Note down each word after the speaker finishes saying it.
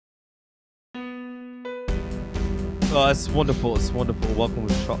It's wonderful. It's wonderful. Welcome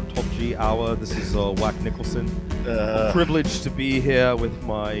to Top G Hour. This is Wack Nicholson. Privileged to be here with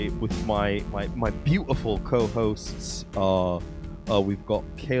my beautiful co-hosts. We've got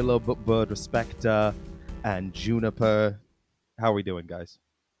Caleb Bird Respecter and Juniper. How are we doing, guys?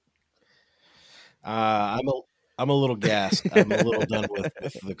 I'm a little gassed. I'm a little done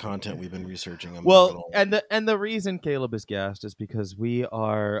with the content we've been researching. And the reason Caleb is gassed is because we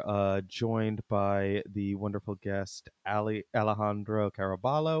are joined by the wonderful guest Alejandra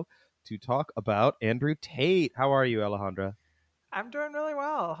Caraballo to talk about Andrew Tate. How are you, Alejandra? I'm doing really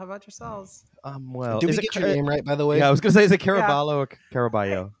well. How about yourselves? Well. Did we get your name right, by the way? Yeah, I was gonna say, is it Caraballo or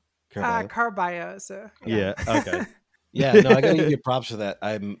Caraballo? Caraballo. So yeah. Okay. Yeah, no, I gotta give you props for that.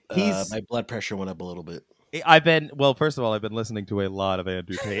 My blood pressure went up a little bit. First of all, I've been listening to a lot of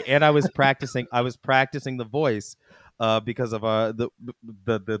Andrew Tate, and I was practicing the voice because of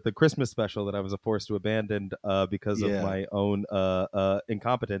the Christmas special that I was forced to abandon because of my own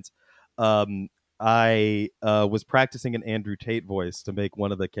incompetence. I was practicing an Andrew Tate voice to make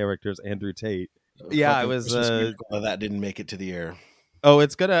one of the characters Andrew Tate. Yeah, I was. That didn't make it to the air. Oh,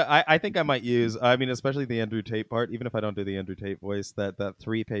 it's gonna. I think I might use. I mean, especially the Andrew Tate part. Even if I don't do the Andrew Tate voice, that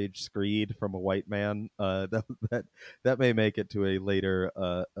 3-page screed from a white man. That may make it to a later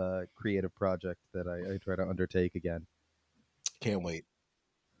creative project that I try to undertake again. Can't wait.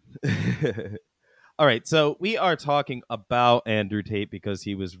 All right, so we are talking about Andrew Tate because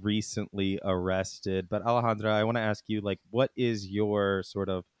he was recently arrested. But Alejandra, I want to ask you, what is your sort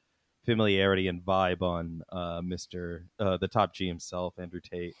of familiarity and vibe on the top G himself, Andrew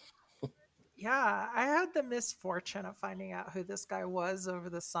Tate? Yeah, I had the misfortune of finding out who this guy was over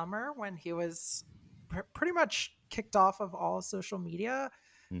the summer when he was pretty much kicked off of all social media.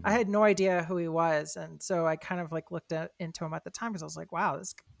 Mm-hmm. I had no idea who he was, and so I kind of looked into him at the time because I was like, wow,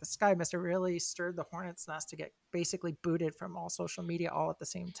 this guy must have really stirred the hornet's nest to get basically booted from all social media all at the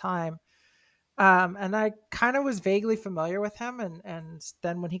same time. And I kind of was vaguely familiar with him. And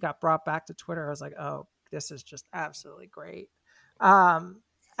then when he got brought back to Twitter, I was like, oh, this is just absolutely great. And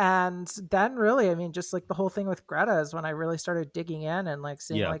then really, I mean, just the whole thing with Greta is when I really started digging in and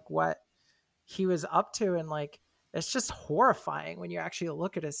seeing what he was up to. And it's just horrifying when you actually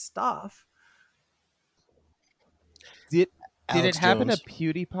look at his stuff. Did it happen to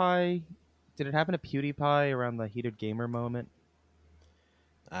PewDiePie? Did it happen to PewDiePie around the heated gamer moment?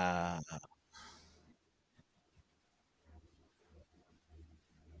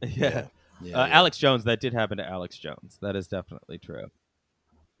 Yeah. Alex Jones, that did happen to Alex Jones. That is definitely true.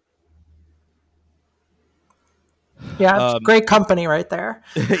 Yeah, great company right there.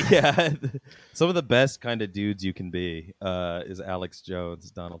 Yeah. Some of the best kind of dudes you can be is Alex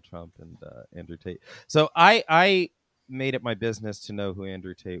Jones, Donald Trump, and Andrew Tate. So I made it my business to know who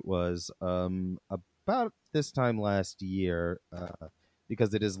Andrew Tate was about this time last year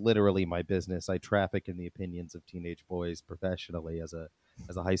because it is literally my business. I traffic in the opinions of teenage boys professionally as a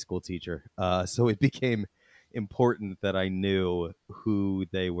high school teacher. So it became important that I knew who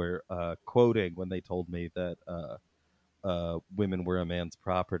they were quoting when they told me that women were a man's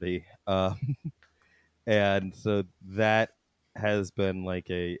property. And so that has been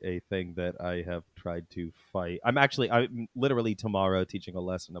a thing that I have tried to fight. I'm literally tomorrow teaching a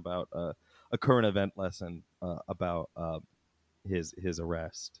lesson about a current event lesson about his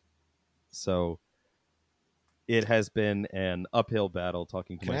arrest. So it has been an uphill battle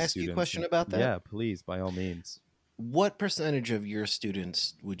talking to my students. Can I ask you a question about that? Yeah, please, by all means. What percentage of your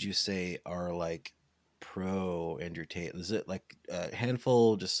students would you say are pro Andrew Tate? Is it a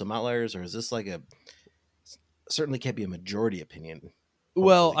handful, just some outliers, or is this certainly can't be a majority opinion? Hopefully.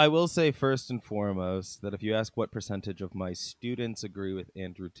 Well, I will say first and foremost that if you ask what percentage of my students agree with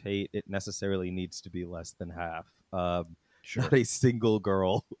Andrew Tate, it necessarily needs to be less than half. Sure. Not a single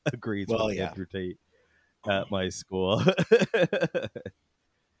girl agrees with Andrew Tate at my school.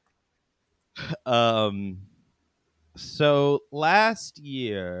 So last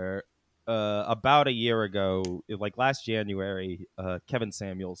year, about a year ago, last January, Kevin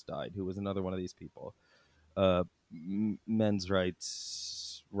Samuels died, who was another one of these people. Men's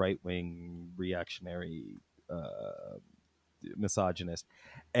rights, right-wing, reactionary, misogynist.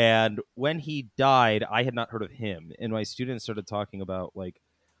 And when he died, I had not heard of him. And my students started talking about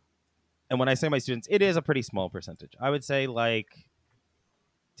and when I say my students, it is a pretty small percentage. I would say 10%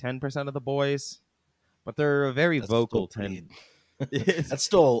 of the boys, but they're a very vocal 10. That's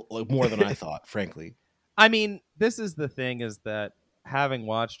still more than I thought, frankly. I mean, this is the thing, is that having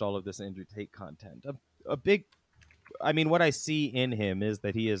watched all of this Andrew Tate content, what I see in him is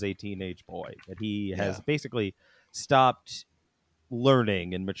that he is a teenage boy, that he has basically stopped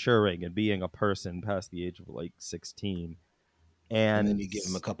learning and maturing and being a person past the age of like 16. And then And you give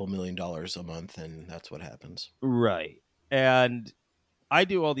them a couple $1 million a month, and that's what happens. right. And I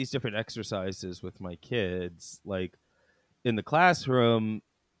do all these different exercises with my kids, like in the classroom,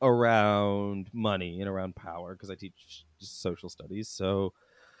 around money and around power, because I teach social studies. So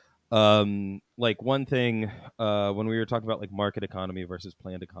like one thing, when we were talking about like market economy versus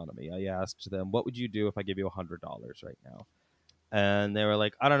planned economy, I asked them, what would you do if I give you $100 right now? And they were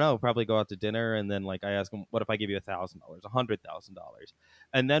like, I don't know, probably go out to dinner. And then like I asked them, what if I give you $1,000, $100,000?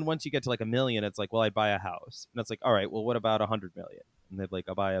 And then once you get to like 1 million, it's like, well, I'd buy a house. And it's like, all right, well, what about 100 million? And they're like,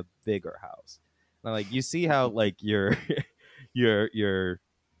 I'll buy a bigger house. And I'm like, you see how like your your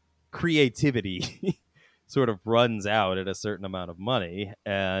creativity sort of runs out at a certain amount of money,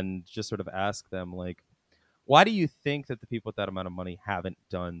 and just sort of ask them like, why do you think that the people with that amount of money haven't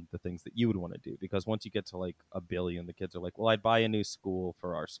done the things that you would want to do? Because once you get to like 1 billion, the kids are like, well, I'd buy a new school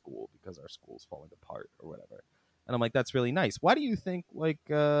for our school because our school's falling apart or whatever. And I'm like, that's really nice. Why do you think like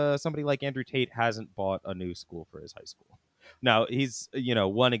somebody like Andrew Tate hasn't bought a new school for his high school? Now he's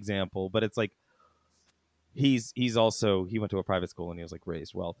one example, but it's like he's also, he went to a private school and he was like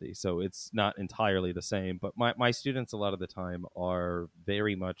raised wealthy, so it's not entirely the same. But my students a lot of the time are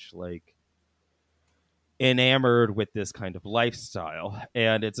very much like enamored with this kind of lifestyle,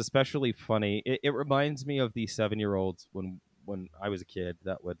 and it's especially funny. It reminds me of the 7-year-olds when I was a kid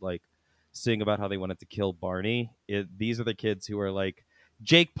that would like sing about how they wanted to kill Barney. These are the kids who are like,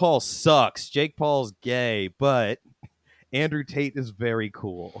 Jake Paul sucks, Jake Paul's gay, but Andrew Tate is very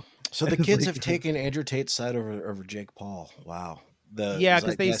cool. So the It's kids like, have taken Andrew Tate's side over Jake Paul. Wow. The yeah,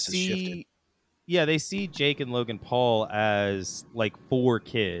 because they zeitgeist has shifted. see, yeah, they see Jake and Logan Paul as like four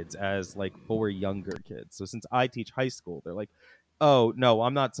kids, as like four younger kids. So since I teach high school, they're like, oh no,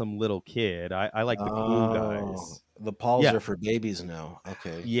 I'm not some little kid. I like the cool Oh, guys. the Pauls Yeah, are for babies now.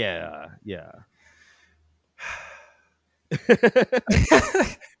 Okay. yeah, yeah.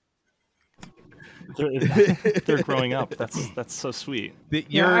 They're growing up. That's so sweet.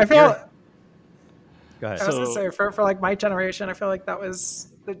 Yeah, I You're feel. go ahead. I was gonna So say for like my generation, I feel like that was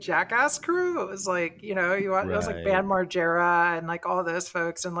the Jackass crew. It was like it was like Right. Bam Margera and like all those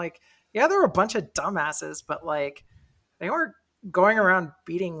folks, and like yeah, there were a bunch of dumbasses, but like they weren't going around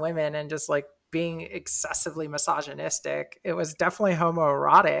beating women and just like being excessively misogynistic. It was definitely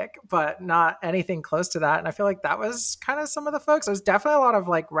homoerotic, but not anything close to that. And I feel like that was kind of some of the folks. There's definitely a lot of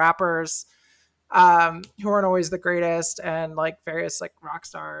like rappers who aren't always the greatest, and like various like rock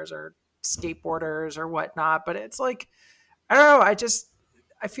stars or skateboarders or whatnot. But it's like, I don't know.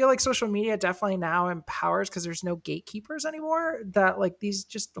 I feel like social media definitely now empowers, because there's no gatekeepers anymore, that like these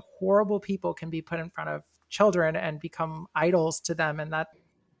just horrible people can be put in front of children and become idols to them. And that,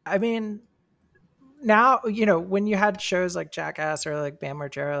 I mean, now, when you had shows like Jackass or like Bam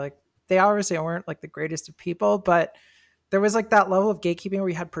Margera, like they obviously weren't like the greatest of people, but there was like that level of gatekeeping where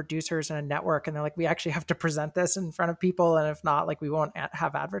you had producers and a network, and they're like, we actually have to present this in front of people, and if not, like we won't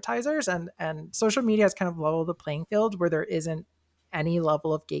have advertisers. And social media has kind of leveled the playing field where there isn't any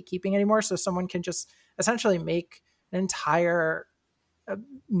level of gatekeeping anymore, so someone can just essentially make an entire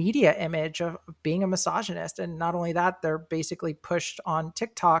media image of being a misogynist. And not only that, they're basically pushed on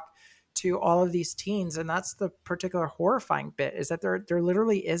TikTok to all of these teens. And that's the particular horrifying bit, is that there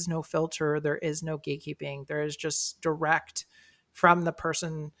literally is no filter, there is no gatekeeping, there is just direct from the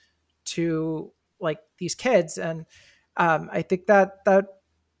person to like these kids. And I think that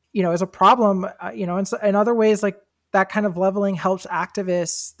is a problem. In other ways, like that kind of leveling helps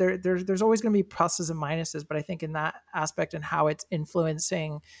activists. There's always going to be pluses and minuses, but I think in that aspect and how it's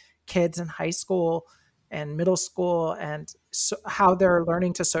influencing kids in high school and middle school, and how they're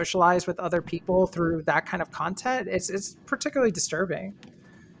learning to socialize with other people through that kind of content, it's particularly disturbing.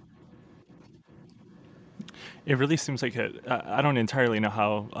 it really seems like I don't entirely know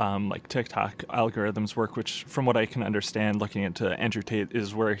how like TikTok algorithms work, which from what I can understand looking into Andrew Tate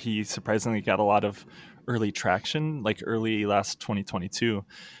is where he surprisingly got a lot of early traction, like early last 2022.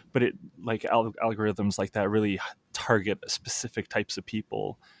 But it like algorithms like that really target specific types of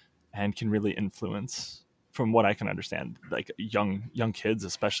people and can really influence, from what I can understand, like young kids,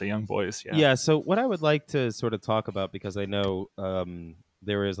 especially young boys. Yeah. Yeah, so what I would like to sort of talk about, because I know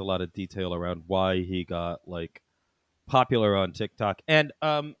there is a lot of detail around why he got like popular on TikTok. And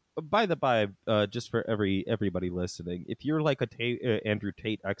by the by, just for everybody listening, if you're like a Andrew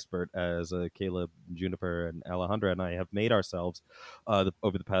Tate expert, as Caleb, Juniper, and Alejandra and I have made ourselves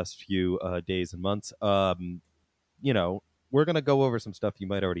over the past few days and months, we're gonna go over some stuff you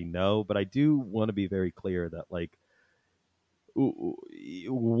might already know, but I do want to be very clear that like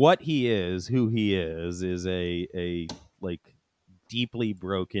what he is, who he is a like deeply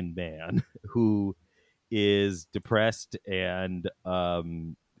broken man who is depressed and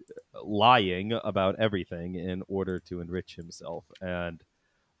lying about everything in order to enrich himself. And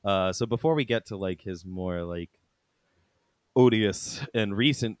so before we get to like his more like odious and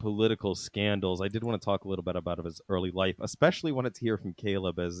recent political scandals, I did want to talk a little bit about his early life, especially when it's here from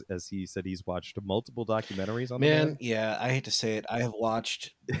Caleb, as he said he's watched multiple documentaries on the man. Yeah, I hate to say it, I have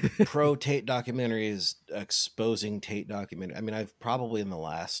watched pro Tate documentaries, exposing Tate documentary. I mean, I've probably in the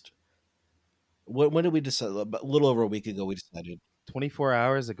last, when did we decide? A little over a week ago, we decided. 24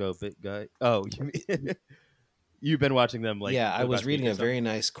 hours ago, big guy. Oh, you mean you've been watching them like yeah, for I the was past reading week or a so? very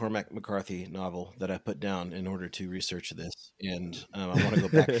nice Cormac McCarthy novel that I put down in order to research this, and I want to go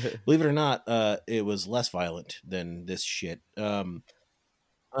back. Believe it or not, it was less violent than this shit. You know,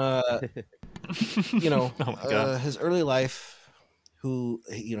 Oh my God. his early life,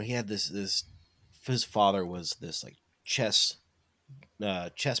 he had this his father was this like chess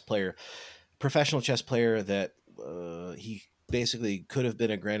player, professional chess player that he basically could have been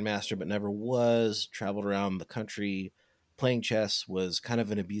a grandmaster but never was. Traveled around the country playing chess, was kind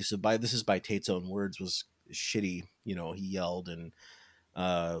of an abusive, by this is by Tate's own words, was shitty. He yelled, and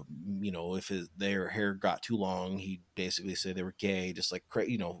if their hair got too long, he basically said they were gay, just like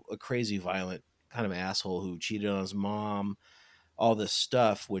a crazy violent kind of asshole who cheated on his mom, all this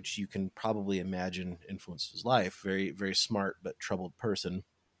stuff, which you can probably imagine influenced his life. Very, very smart but troubled person.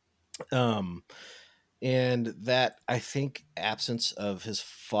 And that, I think, absence of his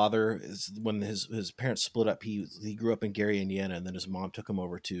father is when his parents split up. He grew up in Gary, Indiana, and then his mom took him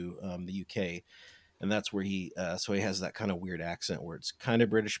over to the UK, and that's where he so he has that kind of weird accent where it's kind of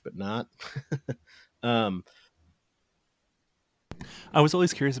British but not. um, I was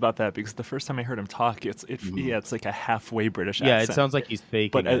always curious about that because the first time I heard him talk, it's like a halfway British Yeah, accent. it sounds like he's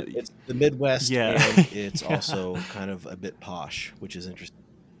faking But it. It's the Midwest, Yeah. and it's also kind of a bit posh, which is interesting.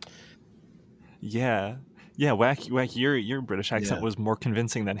 Yeah. Wack, your British accent was more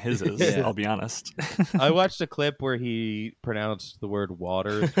convincing than his is. Yeah. I'll be honest. I watched a clip where he pronounced the word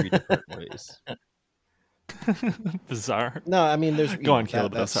water 3 different ways. Bizarre. No, I mean, there's Go on,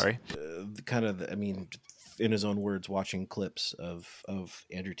 Caleb. That's sorry. Kind of, I mean, in his own words, watching clips of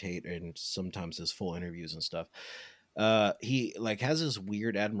Andrew Tate and sometimes his full interviews and stuff. He like has this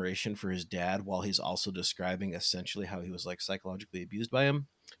weird admiration for his dad while he's also describing essentially how he was like psychologically abused by him,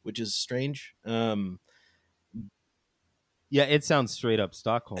 which is strange. Yeah, it sounds straight up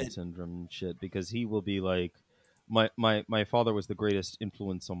Stockholm syndrome shit, because he will be like, my father was the greatest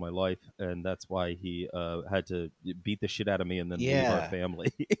influence on my life, and that's why he had to beat the shit out of me and then leave our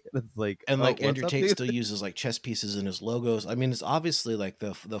family. It's like, and like Andrew Tate dude? still uses like chess pieces in his logos. I mean, it's obviously like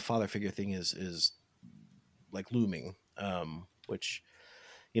the father figure thing is like looming, which,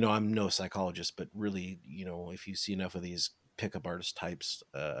 I'm no psychologist, but really, if you see enough of these pickup artist types,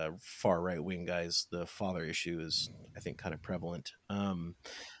 far right wing guys, the father issue is, I think, kind of prevalent. I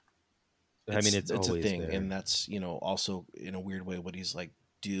mean, it's a always thing, there. and that's also in a weird way what he's like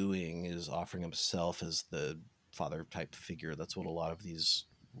doing is offering himself as the father type figure. That's what a lot of these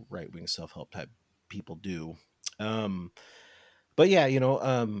right wing self help type people do. But yeah,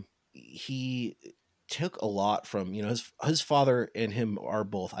 he took a lot from his father and him are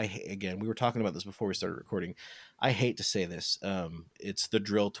both. Again, we were talking about this before we started recording. I hate to say this. It's the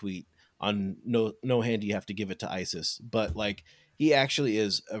drill tweet on no hand you have to give it to ISIS, but like he actually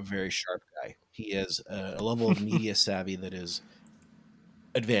is a very sharp guy. He has a level of media savvy that is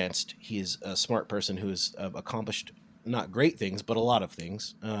advanced. He is a smart person who has accomplished not great things, but a lot of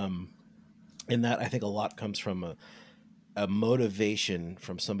things. And that, I think, a lot comes from a motivation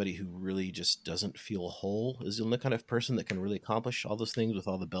from somebody who really just doesn't feel whole, is the only kind of person that can really accomplish all those things with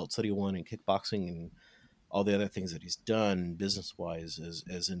all the belts that he won in kickboxing and all the other things that he's done business wise,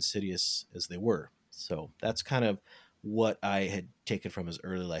 as insidious as they were. So that's kind of what I had taken from his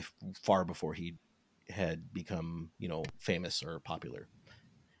early life, far before he had become, famous or popular.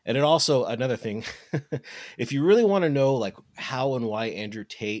 And it also, another thing, if you really want to know like how and why Andrew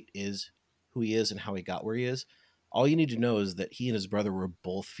Tate is who he is and how he got where he is, all you need to know is that he and his brother were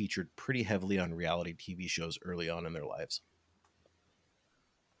both featured pretty heavily on reality TV shows early on in their lives.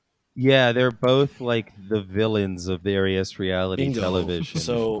 Yeah, they're both like the villains of various reality Bingo. television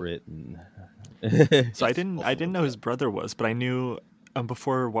So- Britain. So I didn't know his brother was, but I knew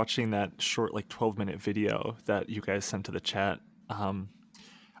before watching that short, like 12-minute video that you guys sent to the chat.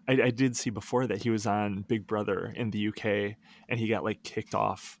 I did see before that he was on Big Brother in the UK, and he got like kicked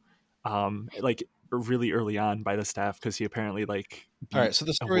off, like really early on by the staff because he apparently like beat All right, so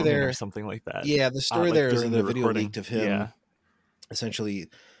the a story woman there, or something like that. yeah, the story like, there is during the the video recording. leaked of him Yeah. essentially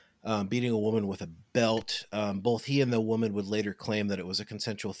beating a woman with a belt. Both he and the woman would later claim that it was a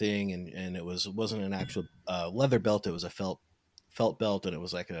consensual thing, and wasn't an actual leather belt. It was a felt belt, and it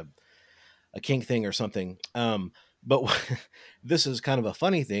was like a kink thing or something. But this is kind of a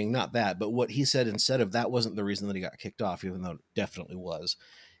funny thing, not that, but what he said instead of that wasn't the reason that he got kicked off, even though it definitely was.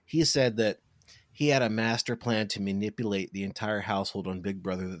 He said that he had a master plan to manipulate the entire household on Big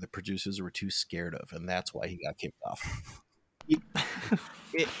Brother that the producers were too scared of, and that's why he got kicked off.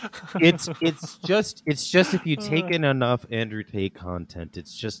 It's just if you take in enough Andrew Tate content,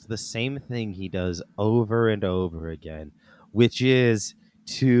 it's just the same thing he does over and over again, which is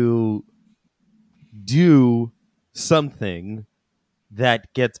to do something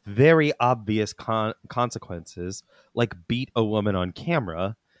that gets very obvious consequences, like beat a woman on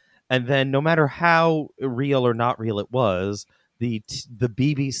camera, and then no matter how real or not real it was, the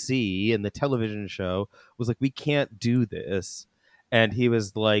BBC and the television show was like, we can't do this. And he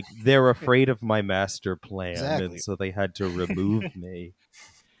was like, they're afraid of my master plan, Exactly. and so they had to remove me.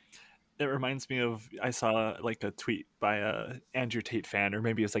 It reminds me of, I saw like a tweet by a Andrew Tate fan, or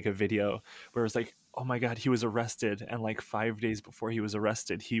maybe it's like a video where it was like, oh my God, he was arrested. And like 5 days before he was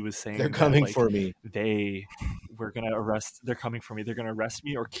arrested, he was saying, They're coming that, for me. They're coming for me. They're going to arrest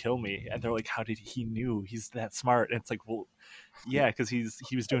me or kill me. And they're like, how did he knew? He's that smart. And it's like, well, yeah, because he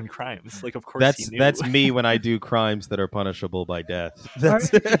was doing crimes. Like, of course he knew. That's me when I do crimes that are punishable by death. That's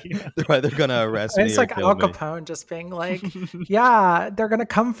they're gonna arrest me. It's like Al Capone just being like, "Yeah, they're gonna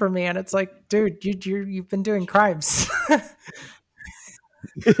come for me," and it's like, dude, you've been doing crimes.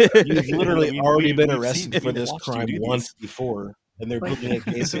 You've literally already been arrested for this crime once before, and they're building a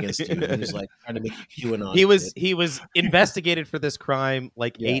case against you. And he's like trying to make you QAnon. He was investigated for this crime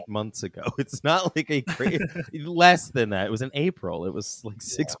like 8 months ago. It's not like a great less than that. It was in April. It was like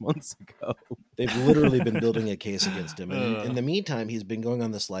 6 months ago. They've literally been building a case against him. And in the meantime, he's been going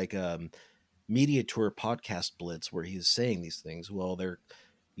on this like media tour podcast blitz where he's saying these things. Well, they're,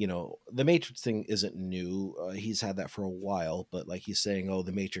 the Matrix thing isn't new. He's had that for a while, but like he's saying, oh,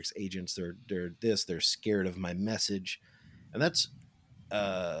 the Matrix agents, they're scared of my message. And that's,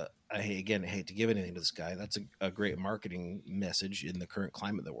 I hate to give anything to this guy. That's a great marketing message in the current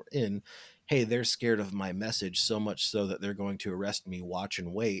climate that we're in. Hey, they're scared of my message so much so that they're going to arrest me, watch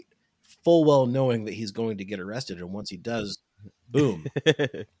and wait, full well knowing that he's going to get arrested. And once he does, boom,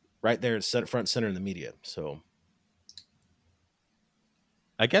 right there, it's front center in the media. So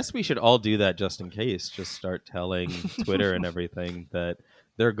I guess we should all do that just in case. Just start telling Twitter and everything that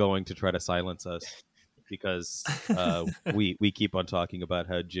they're going to try to silence us because we keep on talking about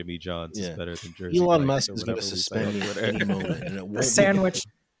how Jimmy John's is better than Jersey. Elon Musk is going to suspend me at any moment. And it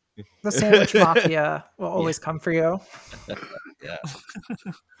the sandwich mafia will always come for you.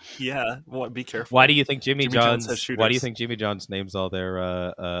 Yeah. Well, be careful. Why do you think Jimmy John's names all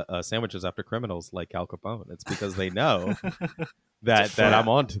their sandwiches after criminals like Al Capone? It's because they know that I'm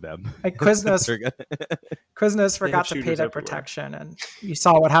on to them. Like Quiznos forgot to pay their protection, and you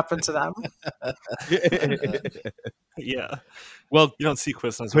saw what happened to them. Yeah. Well, you don't see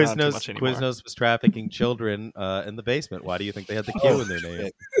Quiznos around too much anymore. Quiznos was trafficking children in the basement. Why do you think they had the Q in their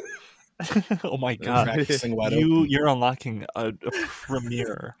name? Oh my God! You're unlocking a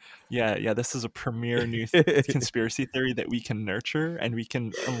premier. Yeah. This is a premier new conspiracy theory that we can nurture and we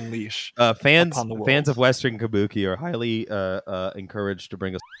can unleash. Fans of Western Kabuki are highly encouraged to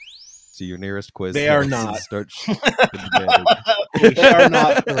bring us to your nearest quiz. They are not. Start they are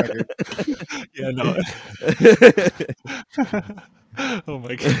not. Yeah, no. Oh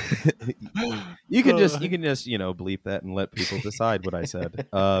my God! You can just bleep that and let people decide what I said.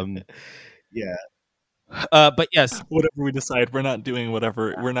 Yeah. But yes, whatever we decide, we're not doing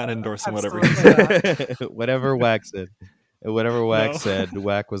whatever. We're not endorsing whatever he said. Whatever Wack said. Whatever Wack said,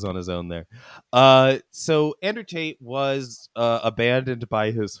 Wack was on his own there. So Andrew Tate was abandoned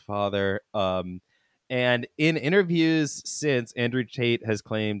by his father. And in interviews since, Andrew Tate has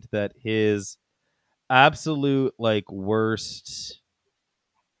claimed that his absolute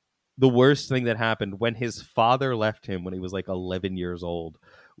the worst thing that happened when his father left him when he was like 11 years old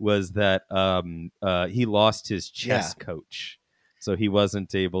was that he lost his chess coach. So he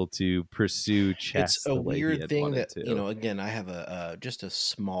wasn't able to pursue chess. It's a weird thing that, again, I have just a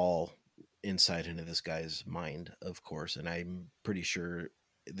small insight into this guy's mind, of course, and I'm pretty sure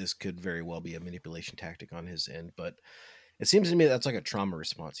this could very well be a manipulation tactic on his end, but it seems to me that's like a trauma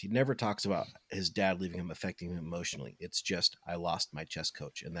response. He never talks about his dad leaving him, affecting him emotionally. It's just, I lost my chess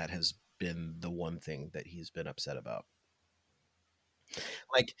coach, and that has been the one thing that he's been upset about.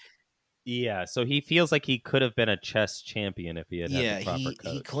 Like, Yeah, so he feels like he could have been a chess champion if he had had Yeah, the proper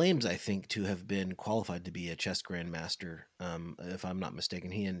he coach. claims, I think, to have been qualified to be a chess grandmaster. If I'm not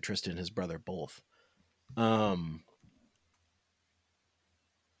mistaken, he and Tristan, his brother, both.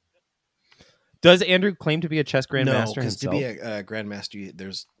 Does Andrew claim to be a chess No, grandmaster because to be himself? a grandmaster,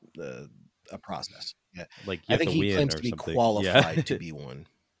 there's a process. Yeah, Like you I have think to he win claims or to be something. qualified Yeah. to be one.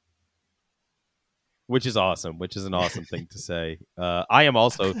 Which is awesome. Which is an awesome thing to say. I'm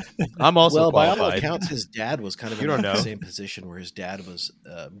also Well, by all qualified. accounts, his dad was kind of You in don't the know. same position where his dad was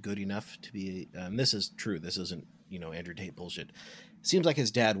good enough to be. This is true. This isn't Andrew Tate bullshit. Seems like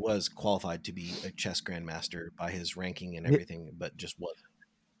his dad was qualified to be a chess grandmaster by his ranking and everything, but just wasn't.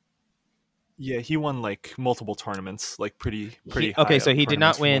 Yeah, he won like multiple tournaments, like pretty Okay, high so up he did tournaments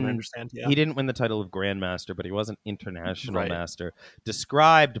not from what I win. understand. Yeah, He didn't win the title of grandmaster, but he was an international right. master,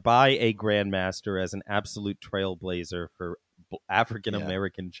 described by a grandmaster as an absolute trailblazer for African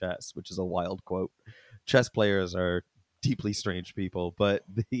American chess, which is a wild quote. Chess players are deeply strange people, but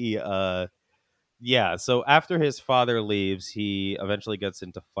yeah. So after his father leaves, he eventually gets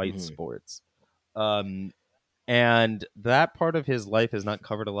into fight Mhm. sports. Um, and that part of his life is not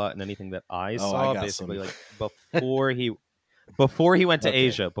covered a lot in anything that I Oh, I saw. got Basically, some. like before he went to Okay.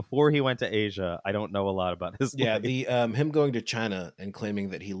 Asia, I don't know a lot about his Yeah, life. the him going to China and claiming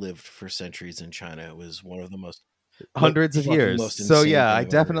that he lived for centuries in China was one of the most Hundreds of fucking years. most So insane yeah, thing I I've ever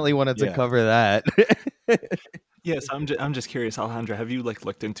heard. definitely wanted to Yeah. cover that. Yes, I'm just curious, Alejandra. Have you like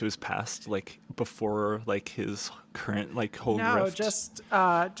looked into his past, like before, like his current like whole No, grift?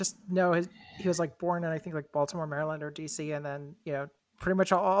 just know he was like born in I think like Baltimore, Maryland, or DC, and then pretty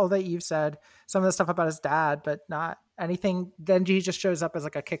much all that you've said. Some of the stuff about his dad, but not anything. Then he just shows up as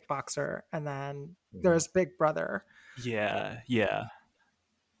like a kickboxer, and then there's Big Brother. Yeah.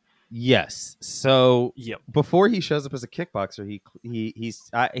 Yes. So Yep. before he shows up as a kickboxer,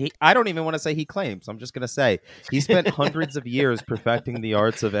 I don't even want to say he claims. I'm just gonna say he spent hundreds of years perfecting the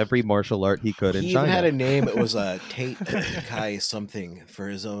arts of every martial art he could in He even China. had a name. It was Tate Kai something for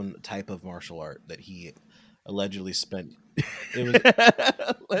his own type of martial art that he allegedly spent. It was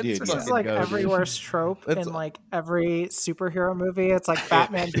Let's dude, This yeah. is fucking like go, every dude. worst trope Let's in like every superhero movie. It's like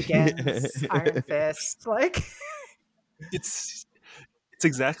Batman Begins, Iron Fist, like. It's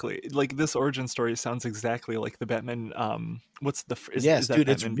exactly like this origin story sounds exactly like the Batman. What's the Yes, is that dude,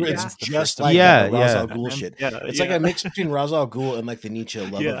 Batman Yeah. Begins it's the just first of like the Yeah, Ra's yeah. al Ghul Batman? shit. Yeah, It's like a yeah, mix between Ra's al Ghul and like the Nietzsche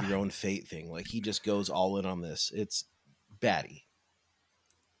love yeah. of your own fate thing. Like he just goes all in on this. It's batty.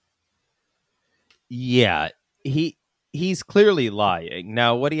 Yeah, he's clearly lying.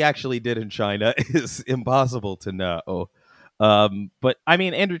 Now, what he actually did in China is impossible to know. But I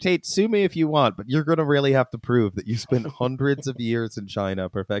mean, Andrew Tate, sue me if you want, but you're going to really have to prove that you spent hundreds of years in China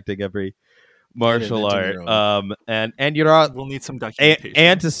perfecting every And martial inventing art. your own. And you're not, We'll need some and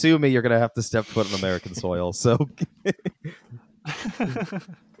documentation. to sue me, you're going to have to step foot on American soil. So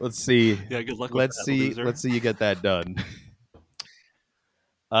let's see, Yeah, good luck with that, loser. let's see you get that done.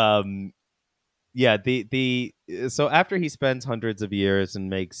 Um, yeah, the so after he spends hundreds of years and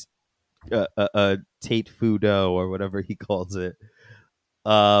makes a Tate Fudo or whatever he calls it,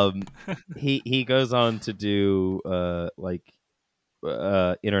 he goes on to do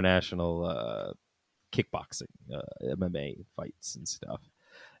international kickboxing, MMA fights and stuff,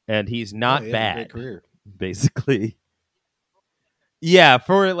 and he's Oh, not he had a great bad, career. basically. Yeah,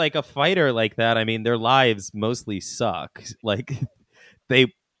 for like a fighter like that, I mean, their lives mostly suck. Like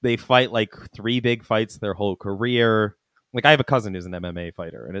they they fight like 3 big fights their whole career. Like I have a cousin who's an MMA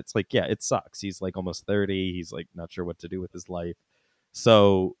fighter, and it's like, yeah, it sucks. He's like almost 30. He's like not sure what to do with his life.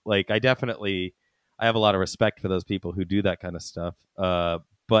 So like I have a lot of respect for those people who do that kind of stuff.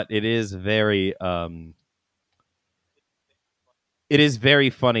 But it is very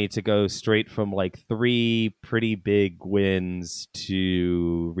funny to go straight from like 3 pretty big wins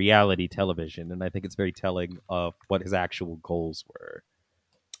to reality television, and I think it's very telling of what his actual goals were.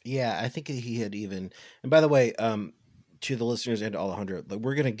 Yeah, I think he had even. And by the way, to the listeners and to Alejandro, like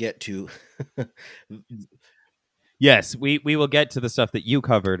we're gonna get to. Yes, we will get to the stuff that you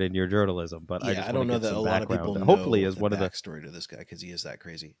covered in your journalism, but I Yeah, just I want to don't know give that a some lot of people background. Hopefully, know as the one of the backstory to this guy because he is that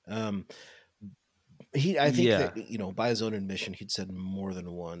crazy. I think yeah, that by his own admission, he'd said more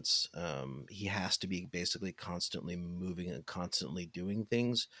than once. He has to be basically constantly moving and constantly doing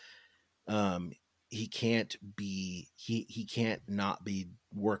things. Um, he can't be he can't not be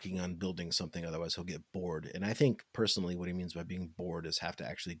working on building something, otherwise he'll get bored. And I think personally, what he means by being bored is have to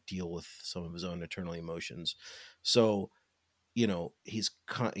actually deal with some of his own internal emotions. So he's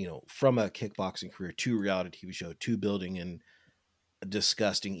from a kickboxing career to reality TV show to building and a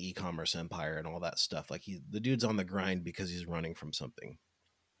disgusting e-commerce empire and all that stuff. Like the dude's on the grind because he's running from something.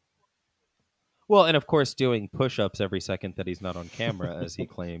 Well, and of course, doing push-ups every second that he's not on camera, as he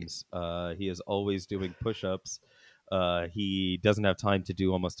claims. He is always doing push-ups. He doesn't have time to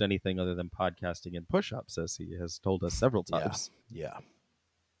do almost anything other than podcasting and push-ups, as he has told us several times. Yeah.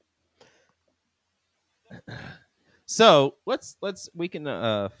 So we can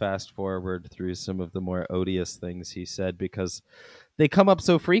fast forward through some of the more odious things he said, because they come up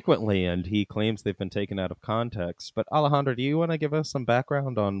so frequently, and he claims they've been taken out of context. But Alejandra, do you want to give us some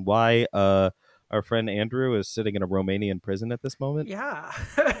background on why our friend Andrew is sitting in a Romanian prison at this moment? Yeah.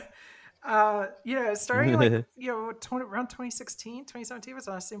 Starting like, around 2016, 2017 was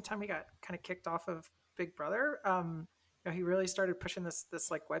the same time he got kind of kicked off of Big Brother. He really started pushing this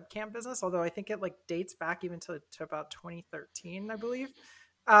like webcam business, although I think it like dates back even to about 2013, I believe.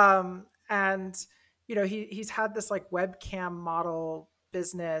 And he's had this like webcam model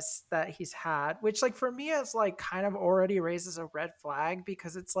business that he's had, which like for me is like kind of already raises a red flag,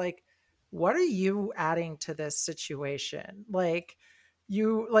 because it's like, what are you adding to this situation? Like,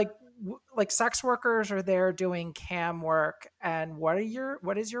 you like sex workers are there doing cam work, and what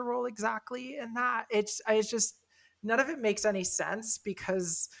is your role exactly in that? It's just, none of it makes any sense,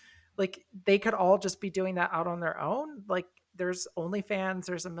 because like they could all just be doing that out on their own. Like, there's OnlyFans,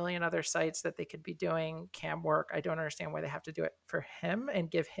 there's a million other sites that they could be doing cam work. I don't understand why they have to do it for him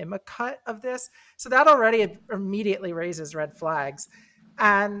and give him a cut of this. So that already immediately raises red flags.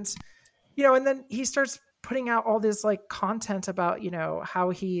 And and then he starts putting out all this like content about,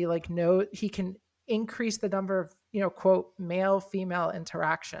 how he like he can increase the number of, quote, male female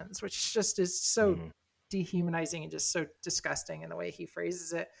interactions, which just is so dehumanizing and just so disgusting in the way he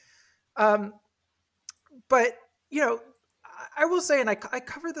phrases it. But I will say, and I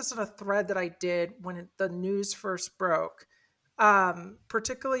covered this in a thread that I did when the news first broke,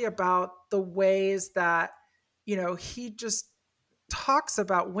 particularly about the ways that he just talks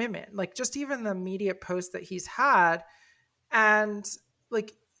about women, like just even the media posts that he's had. And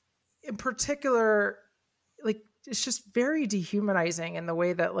like, in particular, like, it's just very dehumanizing in the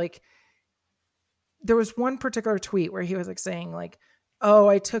way that, like, there was one particular tweet where he was like saying like, oh,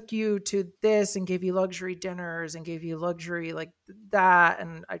 I took you to this and gave you luxury dinners and gave you luxury like that.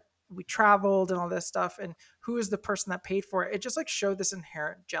 And we traveled and all this stuff. And who is the person that paid for it? It just like showed this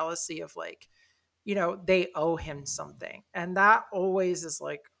inherent jealousy of like, they owe him something. And that always is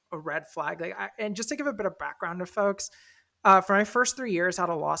like a red flag. Like, and just to give a bit of background to folks, for my first 3 years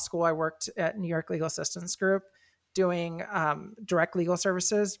out of law school, I worked at New York Legal Assistance Group doing direct legal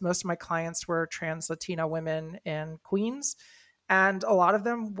services. Most of my clients were trans Latina women in Queens, and a lot of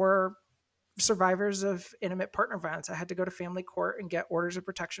them were survivors of intimate partner violence. I had to go to family court and get orders of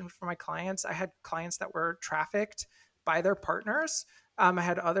protection for my clients. I had clients that were trafficked by their partners. I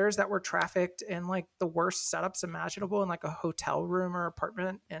had others that were trafficked in like the worst setups imaginable in like a hotel room or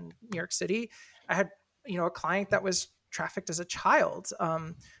apartment in New York City. I had, a client that was trafficked as a child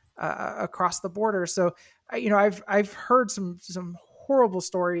across the border. So, I've heard some horrible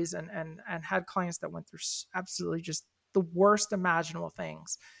stories and had clients that went through absolutely just the worst imaginable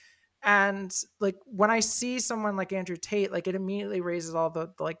things. And like, when I see someone like Andrew Tate, like, it immediately raises all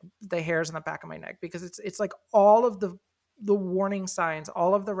the hairs on the back of my neck, because it's like all of the warning signs,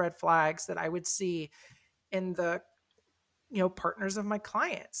 all of the red flags that I would see in the, partners of my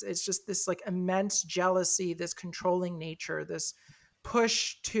clients. It's just this like immense jealousy, this controlling nature, this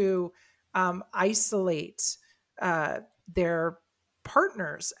push to isolate their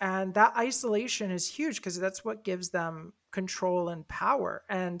partners. And that isolation is huge, because that's what gives them control and power.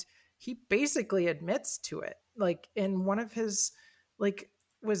 And he basically admits to it, like in one of his, like,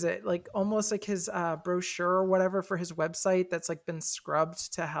 was it like almost like his brochure or whatever for his website that's like been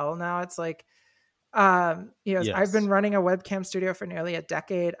scrubbed to hell now. It's like, yes. I've been running a webcam studio for nearly a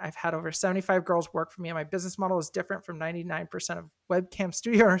decade. I've had over 75 girls work for me, and my business model is different from 99% of webcam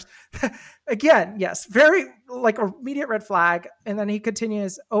studios. Again, yes, very like immediate red flag. And then he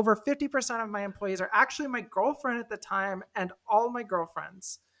continues, over 50% of my employees are actually my girlfriend at the time, and all my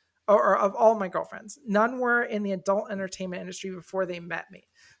girlfriends, or of all my girlfriends, none were in the adult entertainment industry before they met me.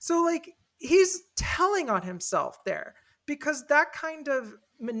 So like, he's telling on himself there, because that kind of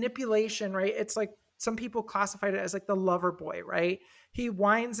manipulation, right? It's like, some people classified it as like the lover boy, right? He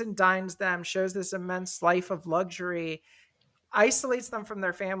wines and dines them, shows this immense life of luxury, isolates them from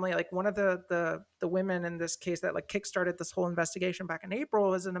their family. Like, one of the women in this case that like kickstarted this whole investigation back in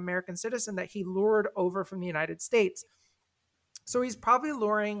April is an American citizen that he lured over from the United States. So he's probably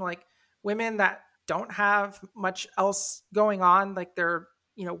luring like women that don't have much else going on, like they're,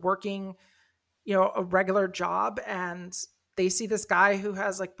 working, a regular job, and they see this guy who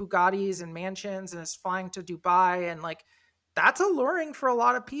has like Bugattis and mansions and is flying to Dubai, and like, that's alluring for a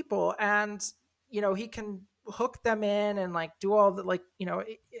lot of people. And he can hook them in and like do all the, like,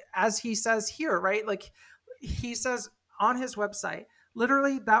 as he says here, right? Like he says on his website,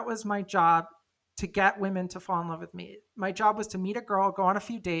 literally, that was my job, to get women to fall in love with me. My job was to meet a girl, go on a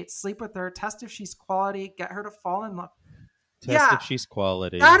few dates, sleep with her, test if she's quality, get her to fall in love. Test if she's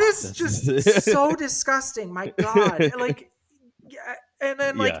quality. That is just so disgusting. My God. Like, and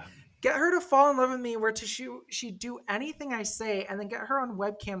then like get her to fall in love with me, where she'd do anything I say, and then get her on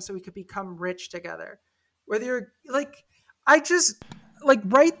webcam so we could become rich together. Whether you're like, I just like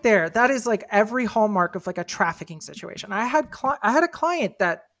right there, that is like every hallmark of like a trafficking situation. I had a client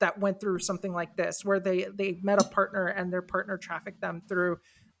that went through something like this, where they met a partner and their partner trafficked them through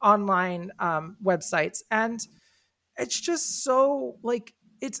online websites. And it's just so like,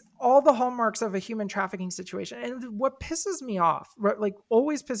 it's all the hallmarks of a human trafficking situation. And what pisses me off, like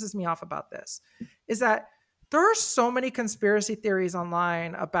always pisses me off about this, is that there are so many conspiracy theories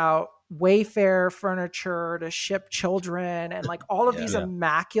online about Wayfair furniture to ship children, and like all of these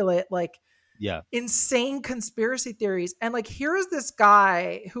immaculate, like insane conspiracy theories. And like, here is this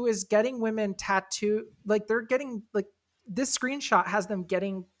guy who is getting women tattooed. Like they're getting like, this screenshot has them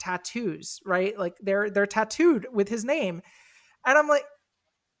getting tattoos, right? Like they're tattooed with his name. And I'm like,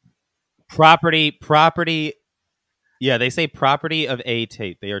 property. Yeah, they say property of a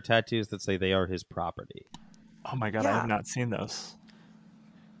Tate. They are tattoos that say they are his property. Oh my God, I have not seen those.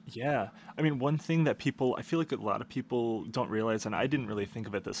 Yeah. I mean, one thing that I feel like a lot of people don't realize, and I didn't really think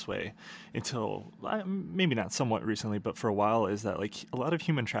of it this way until maybe not somewhat recently, but for a while, is that like a lot of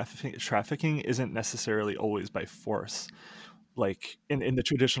human trafficking isn't necessarily always by force. Like in the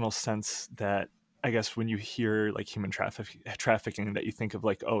traditional sense that, I guess, when you hear like human trafficking, that you think of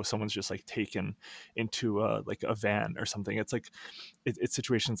like, oh, someone's just like taken into like a van or something. It's like it's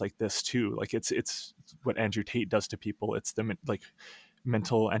situations like this too. Like it's what Andrew Tate does to people. It's the like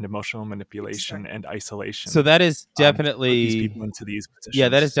mental and emotional manipulation and isolation. So that is definitely these people into these positions. Yeah,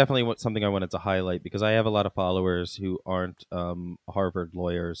 that is definitely something I wanted to highlight, because I have a lot of followers who aren't Harvard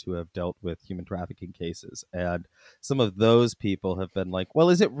lawyers who have dealt with human trafficking cases, and some of those people have been like, "Well,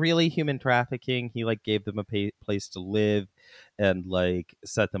 is it really human trafficking? He like gave them a place to live, and like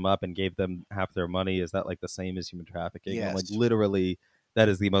set them up and gave them half their money. Is that like the same as human trafficking?" Yes. I'm like, literally, that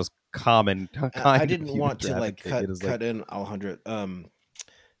is the most common kind I didn't of want to like trafficking. cut in Alejandra,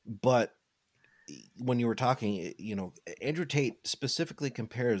 but when you were talking, Andrew Tate specifically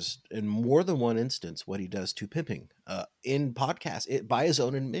compares in more than one instance what he does to pimping. In podcast, by his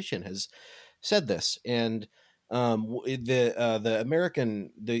own admission, has said this. And the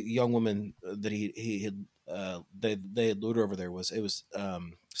young woman that he had they had lured over there, it was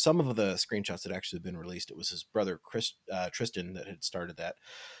some of the screenshots that actually been released. It was his brother Tristan that had started that.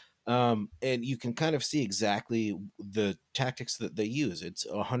 And you can kind of see exactly the tactics that they use. It's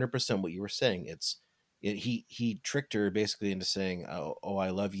 100% what you were saying. He tricked her basically into saying, oh, I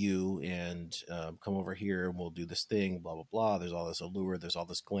love you, and come over here and we'll do this thing, blah blah blah. There's all this allure, there's all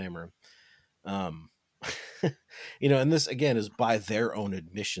this glamour, and this again is by their own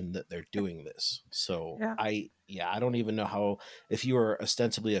admission that they're doing this. So I don't even know how, if you are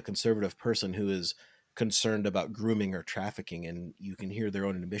ostensibly a conservative person who is concerned about grooming or trafficking, and you can hear their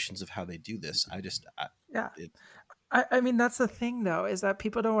own admissions of how they do this. I mean, that's the thing though, is that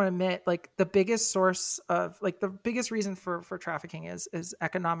people don't want to admit, like, the biggest source of, like, the biggest reason for trafficking is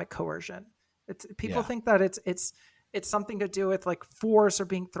economic coercion. It's people think that it's something to do with like force or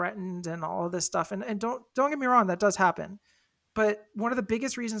being threatened and all of this stuff. And don't get me wrong, that does happen. But one of the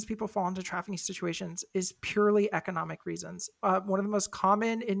biggest reasons people fall into trafficking situations is purely economic reasons. One of the most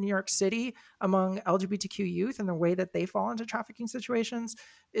common in New York City among LGBTQ youth, and the way that they fall into trafficking situations,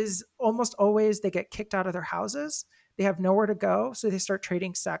 is almost always they get kicked out of their houses. They have nowhere to go, so they start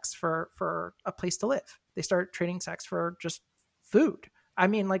trading sex for a place to live. They start trading sex for just food. I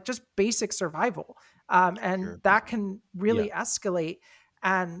mean, like, just basic survival. And that can really escalate.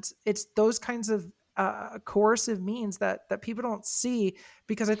 And it's those kinds of coercive means that people don't see,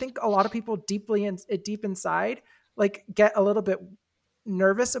 because I think a lot of people deep inside like get a little bit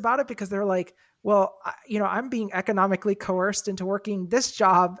nervous about it, because they're like, well, I'm being economically coerced into working this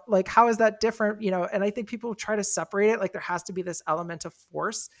job. Like, how is that different? And I think people try to separate it. Like, there has to be this element of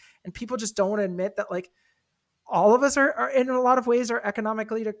force, and people just don't want to admit that, like, all of us are in a lot of ways are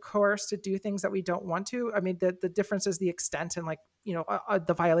economically coerced to do things that we don't want to. I mean, the difference is the extent and, like,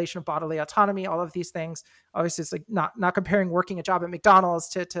 the violation of bodily autonomy, all of these things. Obviously, it's like not comparing working a job at McDonald's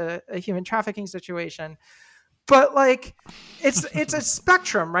to a human trafficking situation, but like it's a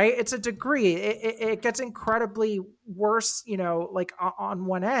spectrum, right? It's a degree. It gets incredibly worse, like on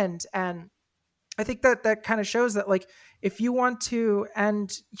one end. And I think that kind of shows that, like, if you want to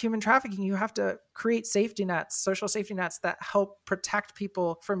end human trafficking, you have to create safety nets, social safety nets that help protect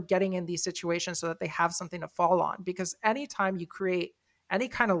people from getting in these situations so that they have something to fall on. Because anytime you create any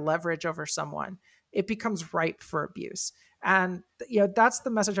kind of leverage over someone, it becomes ripe for abuse. And that's the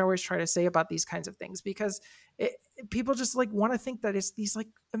message I always try to say about these kinds of things, because people just like want to think that it's these like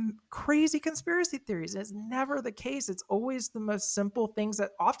crazy conspiracy theories. It's never the case. It's always the most simple things that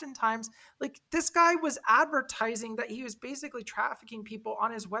oftentimes, like, this guy was advertising that he was basically trafficking people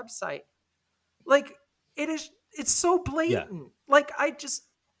on his website. Like, it's so blatant. Like, I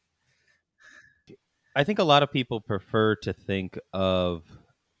think a lot of people prefer to think of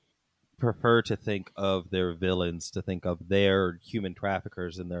their villains, to think of their human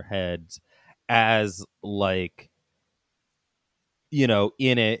traffickers in their heads as, like, in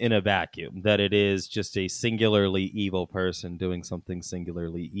a vacuum, that it is just a singularly evil person doing something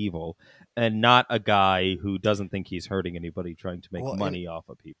singularly evil, and not a guy who doesn't think he's hurting anybody, trying to make money off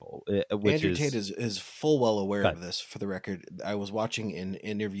of people, which Andrew Tate is full well aware God. of this. For the record, I was watching an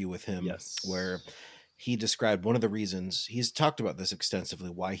interview with him Yes. where he described one of the reasons, he's talked about this extensively,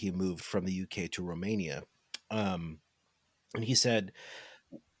 why he moved from the UK to Romania. And he said,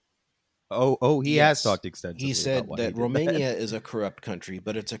 he has talked extensively. He said about that Romania is a corrupt country,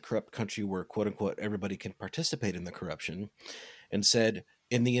 but it's a corrupt country where, quote unquote, everybody can participate in the corruption. And said,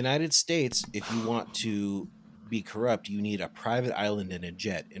 in the United States, if you want to be corrupt, you need a private island and a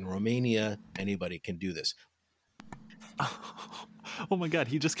jet. In Romania, anybody can do this. Oh my God,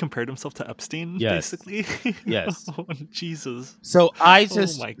 he just compared himself to Epstein, basically. Yes. Oh, Jesus. So I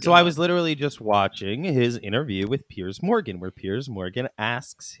was literally just watching his interview with Piers Morgan, where Piers Morgan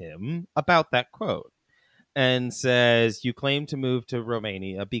asks him about that quote and says, you claim to move to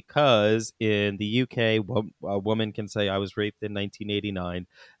Romania because in the UK, a woman can say, I was raped in 1989,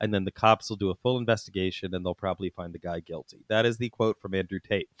 and then the cops will do a full investigation and they'll probably find the guy guilty. That is the quote from Andrew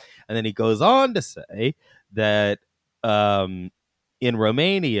Tate. And then he goes on to say that in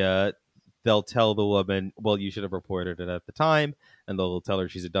Romania, they'll tell the woman, well, you should have reported it at the time, and they'll tell her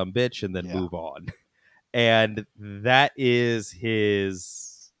she's a dumb bitch and then move on. And that is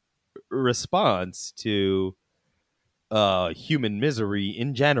his response to human misery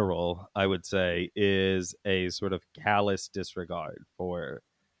in general, I would say, is a sort of callous disregard for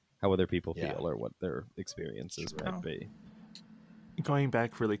how other people feel or what their experiences might be. Going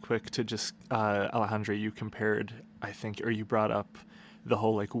back really quick to just Alejandra, you compared, I think, or you brought up the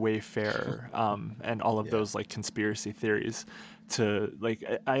whole like Wayfair and all of those like conspiracy theories to like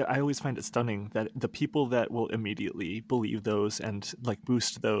I always find it stunning that the people that will immediately believe those and like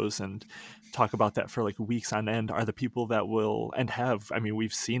boost those and talk about that for like weeks on end are the people that will and have, I mean,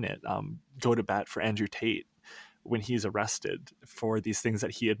 we've seen it, go to bat for Andrew Tate when he's arrested for these things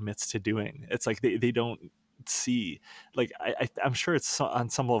that he admits to doing. It's like they don't see, like I'm sure it's on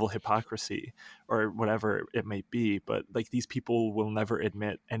some level hypocrisy or whatever it might be, but like these people will never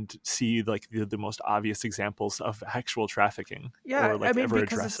admit and see like the most obvious examples of actual trafficking or like ever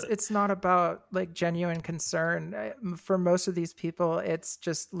address it. It's not about like genuine concern. For most of these people, it's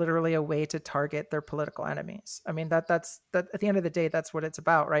just literally a way to target their political enemies. I mean, that's at the end of the day, that's what it's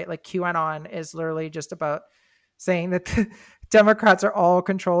about, right? Like QAnon is literally just about saying that the Democrats are all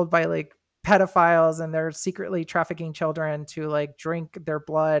controlled by like pedophiles and they're secretly trafficking children to like drink their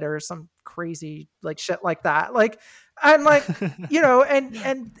blood or some crazy like shit like that. Like, and like,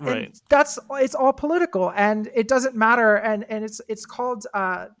 and that's, it's all political and it doesn't matter. And it's called,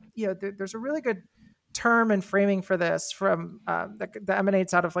 there's a really good term and framing for this from that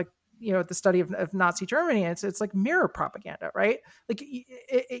emanates out of like, the study of Nazi Germany. It's like mirror propaganda, right? Like,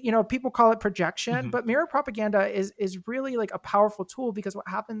 people call it projection, but mirror propaganda is really like a powerful tool, because what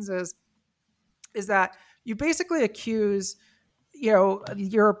happens is that you basically accuse,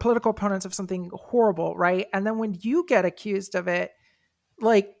 your political opponents of something horrible, right? And then when you get accused of it,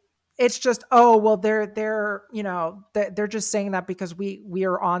 like, it's just, oh, well, they're just saying that because we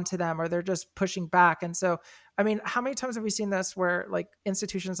are on to them, or they're just pushing back. And so, I mean, how many times have we seen this where like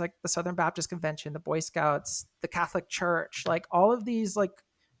institutions like the Southern Baptist Convention, the Boy Scouts, the Catholic Church, like all of these like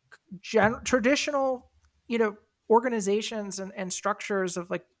traditional, organizations and structures of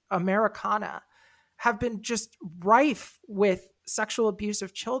like Americana have been just rife with sexual abuse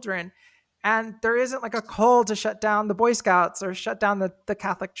of children. And there isn't like a call to shut down the Boy Scouts or shut down the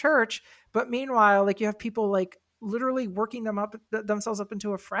Catholic Church. But meanwhile, like you have people like literally working themselves up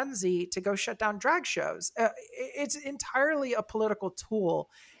into a frenzy to go shut down drag shows. It's entirely a political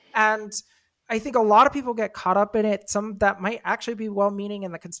tool. And I think a lot of people get caught up in it. Some that might actually be well-meaning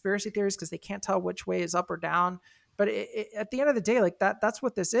in the conspiracy theories because they can't tell which way is up or down. but at the end of the day, like that's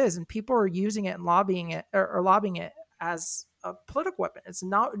what this is. And people are using it and lobbying it or lobbying it as a political weapon. It's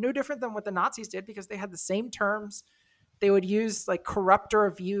no different than what the Nazis did, because they had the same terms. They would use like corrupter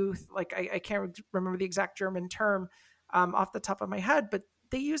of youth. Like I can't remember the exact German term off the top of my head, but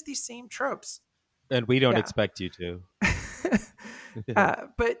they use these same tropes. And we don't Yeah. expect you to.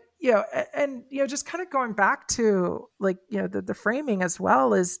 But and just kind of going back to like the framing as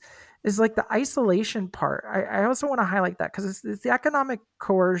well is like the isolation part. I also want to highlight that, because it's the economic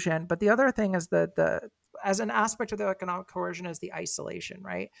coercion, but the other thing is the as an aspect of the economic coercion is the isolation,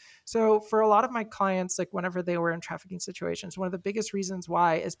 right? So for a lot of my clients, like whenever they were in trafficking situations, one of the biggest reasons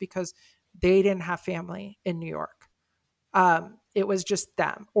why is because they didn't have family in New York. It was just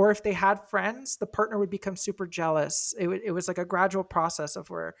them. Or if they had friends, the partner would become super jealous. It was like a gradual process of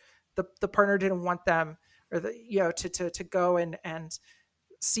where the partner didn't want them or to go and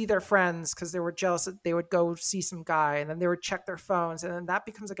see their friends because they were jealous that they would go see some guy, and then they would check their phones. And then that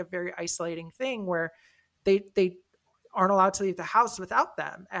becomes like a very isolating thing where they aren't allowed to leave the house without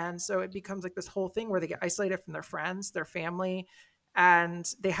them. And so it becomes like this whole thing where they get isolated from their friends, their family,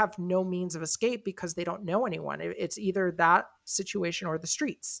 and they have no means of escape because they don't know anyone. It's either that situation or the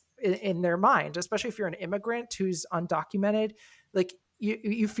streets in their mind, especially if you're an immigrant who's undocumented. Like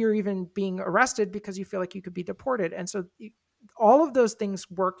you fear even being arrested because you feel like you could be deported. And so all of those things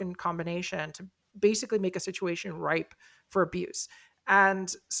work in combination to basically make a situation ripe for abuse.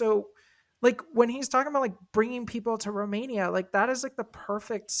 And so like when he's talking about like bringing people to Romania, like that is like the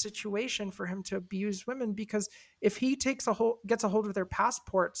perfect situation for him to abuse women, because if he gets a hold of their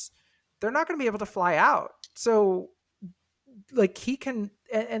passports, they're not going to be able to fly out. So like he can,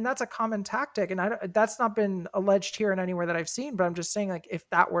 and that's a common tactic. And that's not been alleged here in anywhere that I've seen, but I'm just saying, like, if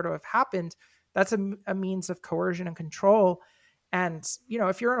that were to have happened, that's a means of coercion and control. And,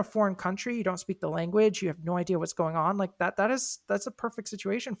 if you're in a foreign country, you don't speak the language, you have no idea what's going on, like that's a perfect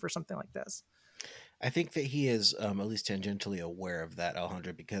situation for something like this. I think that he is at least tangentially aware of that,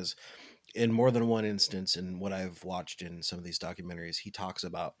 Alejandra, because in more than one instance, in what I've watched in some of these documentaries, he talks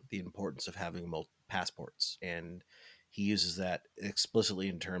about the importance of having passports. And he uses that explicitly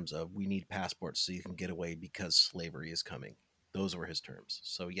in terms of, we need passports so you can get away because slavery is coming. Those were his terms.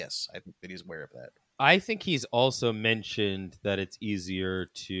 So yes, I think that he's aware of that. I think he's also mentioned that it's easier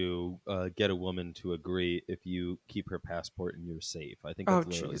to get a woman to agree if you keep her passport and you're safe. I think that's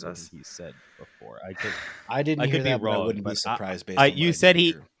literally something he said before. I didn't hear that, but I wouldn't be surprised based on you said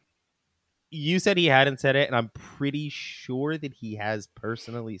he hadn't said it, and I'm pretty sure that he has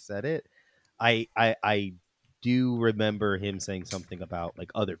personally said it. I do remember him saying something about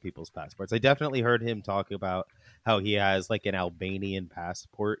like other people's passports. I definitely heard him talk about how he has like an Albanian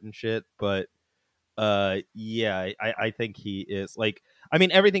passport and shit, but I think he is like, I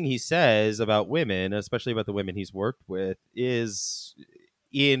mean, everything he says about women, especially about the women he's worked with, is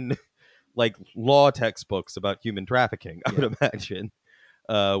in like law textbooks about human trafficking, I would imagine,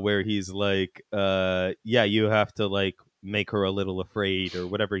 where he's like, you have to like make her a little afraid or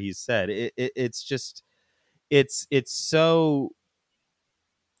whatever he said. It's just, it's so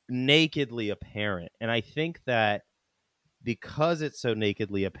nakedly apparent. And I think that because it's so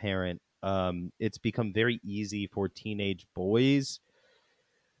nakedly apparent, it's become very easy for teenage boys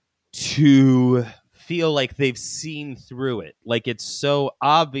to feel like they've seen through it. Like it's so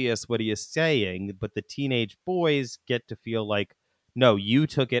obvious what he is saying, but the teenage boys get to feel like, no, you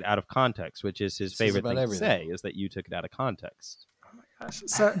took it out of context, which is his favorite thing to say, is that you took it out of context. Oh my gosh.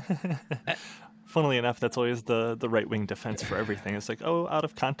 So funnily enough, that's always the right-wing defense for everything. It's like, oh, out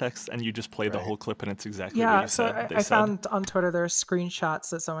of context, and you just play the whole clip and it's exactly what you said. I found on Twitter there are screenshots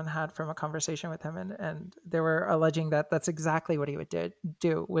that someone had from a conversation with him, and they were alleging that that's exactly what he would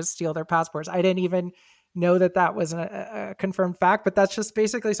do was steal their passports. I didn't even know that was a confirmed fact, but that's just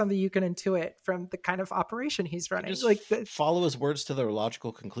basically something you can intuit from the kind of operation he's running. Just follow his words to their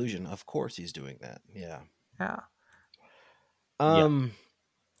logical conclusion. Of course he's doing that. Yeah.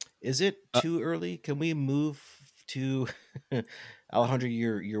 Is it too early? Can we move to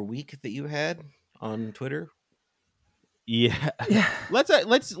Alejandra, your week that you had on Twitter? Yeah.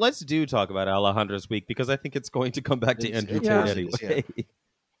 Let's do talk about Alejandra's week, because I think it's going to come back to Andrew Tate anyway.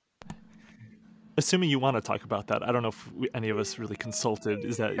 Assuming you want to talk about that, I don't know if any of us really consulted.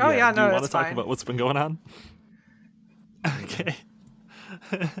 Is that? Do you want to talk about what's been going on? Okay.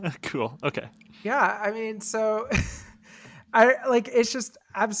 Cool. Okay. Yeah, I mean, so. It's just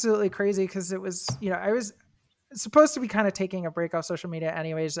absolutely crazy, because it was, I was supposed to be kind of taking a break off social media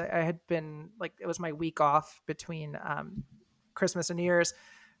anyways. I had been like, it was my week off between Christmas and New Year's,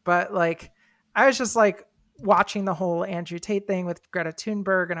 but like, I was just like, watching the whole Andrew Tate thing with Greta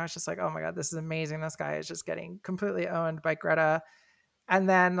Thunberg, and I was just like, oh my God, this is amazing. This guy is just getting completely owned by Greta. And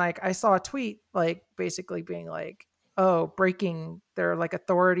then like I saw a tweet like basically being like, oh, breaking, there are like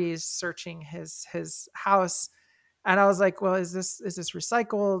authorities searching his house. And I was like, well, is this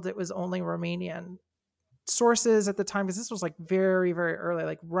recycled? It was only Romanian sources at the time, because this was like very, very early,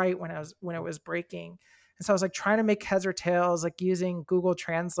 like right when it was breaking. And so I was like trying to make heads or tails, like using Google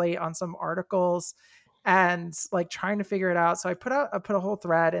Translate on some articles and like trying to figure it out. So I put a whole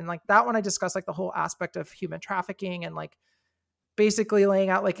thread, and like that one I discussed like the whole aspect of human trafficking, and like basically laying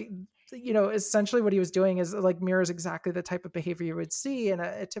out like, you know, essentially what he was doing is like mirrors exactly the type of behavior you would see in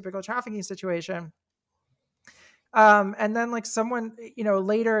a typical trafficking situation. And then like someone, you know,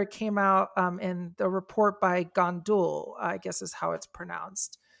 later it came out in the report by Gondul, I guess is how it's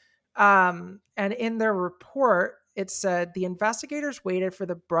pronounced. And in their report, it said the investigators waited for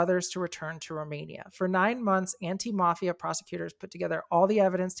the brothers to return to Romania. For 9 months, anti-mafia prosecutors put together all the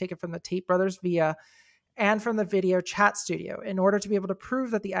evidence taken from the Tate brothers via and from the video chat studio in order to be able to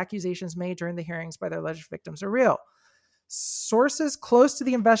prove that the accusations made during the hearings by their alleged victims are real. Sources close to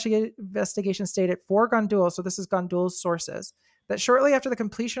the investigation stated for Gondul, so this is Gondul's sources, that shortly after the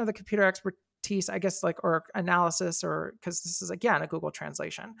completion of the computer expertise, I guess like, or analysis, or because this is again a Google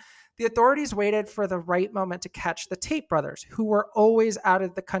translation, the authorities waited for the right moment to catch the Tate brothers, who were always out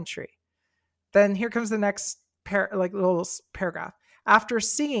of the country. Then here comes the next little paragraph. After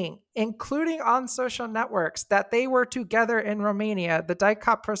seeing, including on social networks, that they were together in Romania, the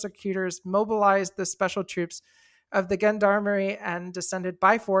DICOP prosecutors mobilized the special troops of the gendarmerie and descended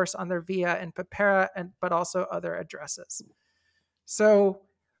by force on their villa in Pepera, but also other addresses. So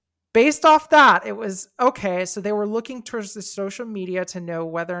based off that, it was okay. So they were looking towards the social media to know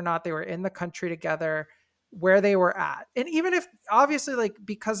whether or not they were in the country together, where they were at. And even if obviously like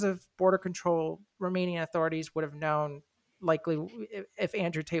because of border control, Romanian authorities would have known likely if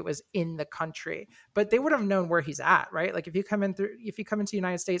Andrew Tate was in the country, but they would have known where he's at, right? Like if you come into the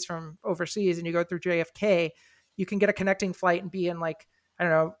United States from overseas and you go through JFK, you can get a connecting flight and be in like, I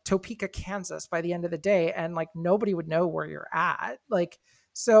don't know, Topeka, Kansas by the end of the day. And like, nobody would know where you're at. Like,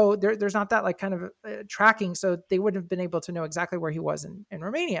 so there's not that like kind of tracking. So they wouldn't have been able to know exactly where he was in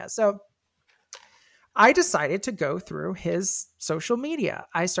Romania. So I decided to go through his social media.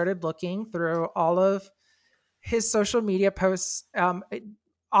 I started looking through all of his social media posts.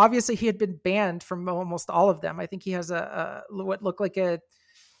 Obviously he had been banned from almost all of them. I think he has what looked like a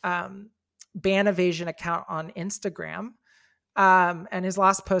ban evasion account on Instagram. And his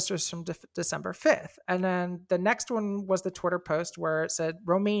last post was from December 5th. And then the next one was the Twitter post where it said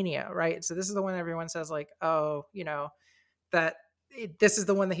Romania, right? So this is the one everyone says like, oh, you know, that this is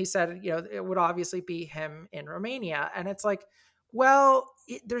the one that he said, you know, it would obviously be him in Romania. And it's like, well,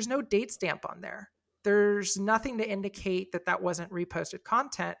 there's no date stamp on there. There's nothing to indicate that wasn't reposted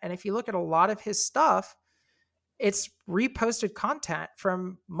content. And if you look at a lot of his stuff, it's reposted content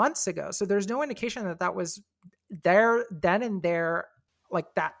from months ago. So there's no indication that was there then and there,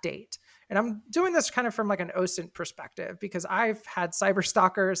 like that date. And I'm doing this kind of from like an OSINT perspective because I've had cyber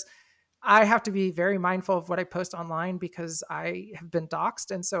stalkers. I have to be very mindful of what I post online because I have been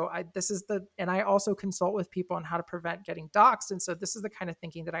doxxed. And so and I also consult with people on how to prevent getting doxxed. And so this is the kind of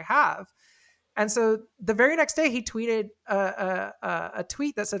thinking that I have. And so the very next day he tweeted a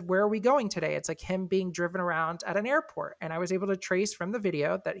tweet that said, where are we going today? It's like him being driven around at an airport. And I was able to trace from the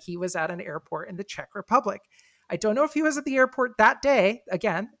video that he was at an airport in the Czech Republic. I don't know if he was at the airport that day.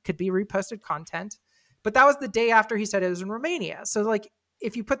 Again, could be reposted content, but that was the day after he said it was in Romania. So like,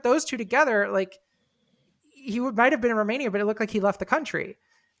 if you put those two together, like he might have been in Romania, but it looked like he left the country.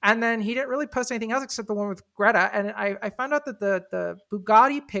 And then he didn't really post anything else except the one with Greta. And I found out that the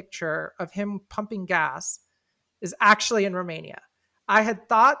Bugatti picture of him pumping gas is actually in Romania. I had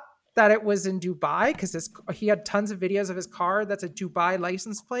thought that it was in Dubai because he had tons of videos of his car. That's a Dubai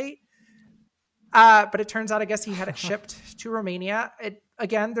license plate. But it turns out, I guess he had it shipped to Romania.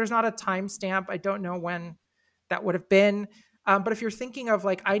 Again, there's not a timestamp. I don't know when that would have been. But if you're thinking of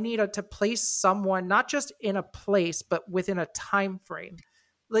like, I need to place someone, not just in a place, but within a time frame,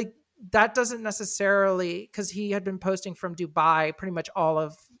 like that doesn't necessarily, because he had been posting from Dubai pretty much all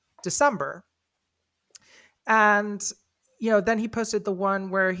of December. And, you know, then he posted the one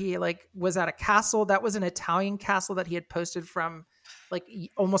where he like was at a castle. That was an Italian castle that he had posted from like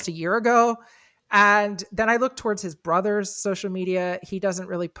almost a year ago. And then I looked towards his brother's social media. He doesn't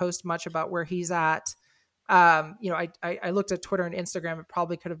really post much about where he's at. You know, I looked at Twitter and Instagram. It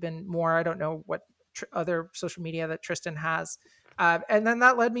probably could have been more. I don't know what other social media that Tristan has. And then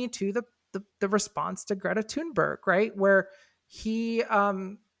that led me to the response to Greta Thunberg, right? Where he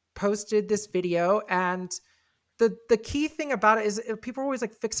posted this video, and the key thing about it is people are always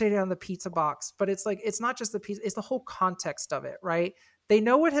like fixated on the pizza box, but it's like, it's not just the pizza, it's the whole context of it, right? They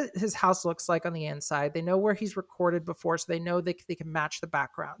know what his house looks like on the inside. They know where he's recorded before, so they know they can match the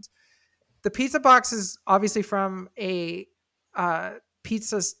background. The pizza box is obviously from a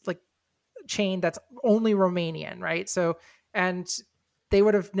pizza like chain that's only Romanian, right? So, and they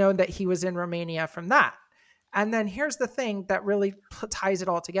would have known that he was in Romania from that. And then here's the thing that really ties it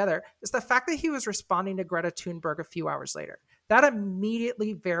all together is the fact that he was responding to Greta Thunberg a few hours later. That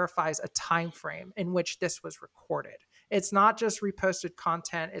immediately verifies a time frame in which this was recorded. It's not just reposted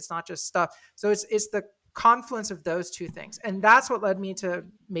content. It's not just stuff. So it's the confluence of those two things. And that's what led me to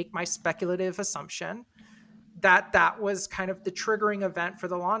make my speculative assumption that was kind of the triggering event for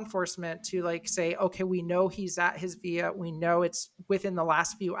the law enforcement to like say, okay, we know he's at his via. We know it's within the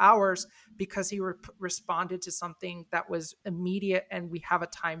last few hours because he responded to something that was immediate and we have a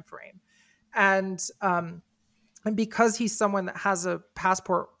time frame. And because he's someone that has a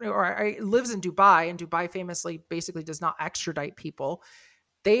passport or lives in Dubai, and Dubai famously basically does not extradite people,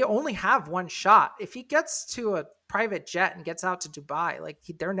 they only have one shot. If he gets to a private jet and gets out to Dubai, like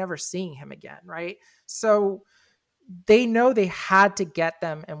they're never seeing him again, right? So they know they had to get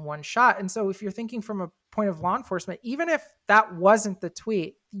them in one shot. And so if you're thinking from a point of law enforcement, even if that wasn't the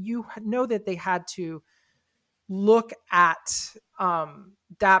tweet, you know that they had to look at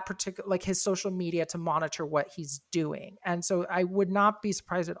that particular, like his social media to monitor what he's doing. And so I would not be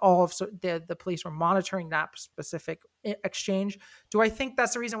surprised at all if the police were monitoring that specific exchange. Do I think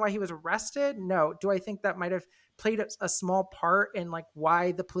that's the reason why he was arrested? No. Do I think that might have played a small part in like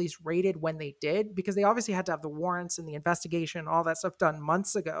why the police raided when they did? Because they obviously had to have the warrants and the investigation, all that stuff done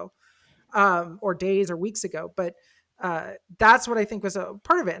months ago, or days or weeks ago. But that's what I think was a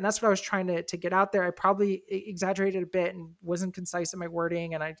part of it. And that's what I was trying to get out there. I probably exaggerated a bit and wasn't concise in my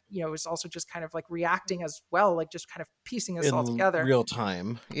wording. And I, was also just kind of like reacting as well, like just kind of piecing this all together. Real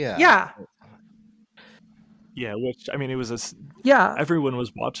time. Yeah. Yeah. Yeah. Which, I mean, it was yeah, everyone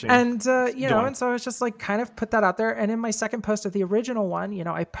was watching. And, and so I was just like, kind of put that out there. And in my second post of the original one,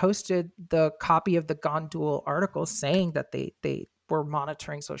 I posted the copy of the Gondul article saying that they were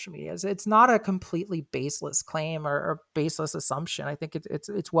monitoring social media. It's not a completely baseless claim or baseless assumption. I think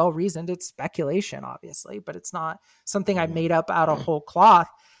it's well reasoned. It's speculation, obviously, but it's not something I made up out of whole cloth.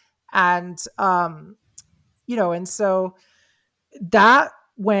 And and so that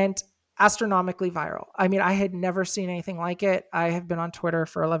went astronomically viral. I mean, I had never seen anything like it. I have been on Twitter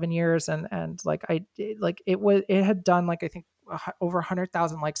for 11 years, and like it had done like I think over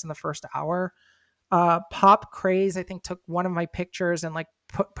 100,000 likes in the first hour. Pop Craze, I think, took one of my pictures and like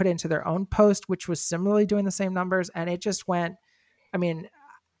put into their own post, which was similarly doing the same numbers. And it just went, I mean,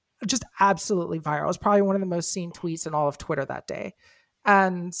 just absolutely viral. It was probably one of the most seen tweets in all of Twitter that day.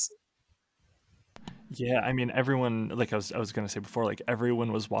 And yeah, I mean, everyone, like I was going to say before, like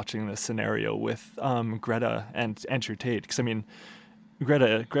everyone was watching this scenario with Greta and Andrew Tate. Because I mean,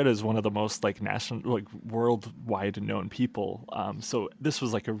 Greta is one of the most like national, like worldwide known people. So this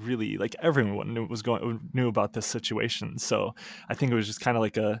was like a really, like everyone knew about this situation. So I think it was just kind of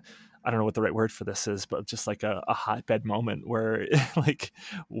like I don't know what the right word for this is, but just like a hotbed moment where like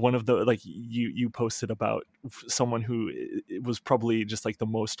one of the, like you posted about someone who was probably just like the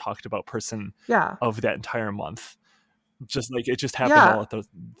most talked about person of that entire month. Just like it just happened all at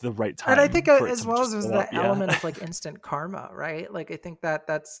the right time. And I think as well as there's that element of like instant karma, right? Like I think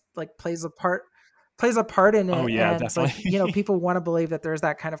that's like plays a part in it. Oh yeah, and definitely. Like, people want to believe that there's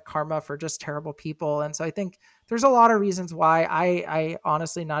that kind of karma for just terrible people. And so I think there's a lot of reasons why I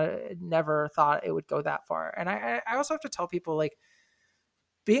honestly never thought it would go that far. And I also have to tell people, like,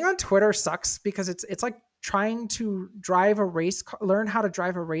 being on Twitter sucks because it's like trying to drive a race car, learn how to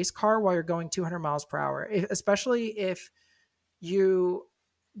drive a race car while you're going 200 miles per hour, especially if you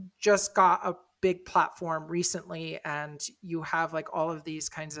just got a big platform recently and you have like all of these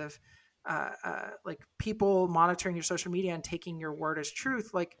kinds of like people monitoring your social media and taking your word as truth.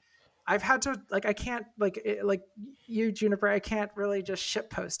 Like I've had to, like, I can't like you, Juniper, I can't really just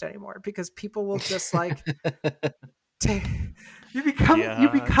shit post anymore because people will just like you become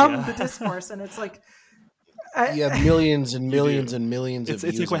the discourse. And it's like, you have millions and millions and millions of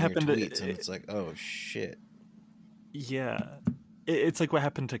views like what on happened your tweets, and it's like, oh shit. Yeah, it's like what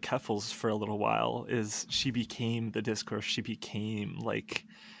happened to Keffels for a little while. Is she became the discourse? She became like,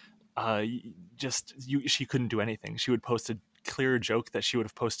 she couldn't do anything. She would post a clear joke that she would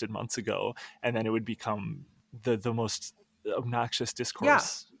have posted months ago, and then it would become the most obnoxious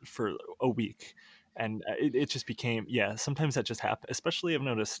discourse for a week. And it just became, sometimes that just happens. Especially I've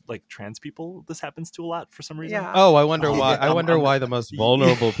noticed like trans people, this happens to a lot for some reason. Yeah. Oh, I wonder why. I Um, wonder um, why the most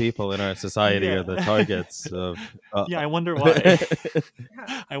vulnerable people in our society are the targets of. Yeah, I wonder why.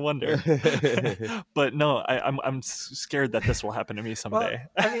 Yeah. I wonder. But no, I'm scared that this will happen to me someday.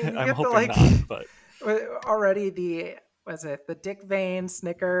 I mean, you I'm get the hoping like not, but already the Dick Vane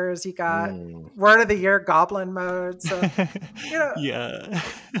Snickers. You got Mm. word of the year goblin mode. So you know, yeah,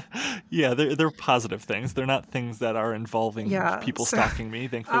 yeah, they're positive things. They're not things that are involving people so, stalking me.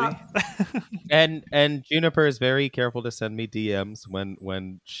 Thankfully. And Juniper is very careful to send me DMs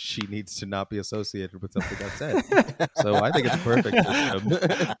when she needs to not be associated with something I've said. So I think it's a perfect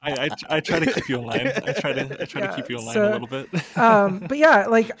system. I try to keep you in line. I try to keep you in line a little bit. But yeah,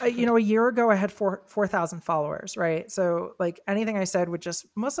 like a year ago I had 4,000 followers, right? So like anything I said would just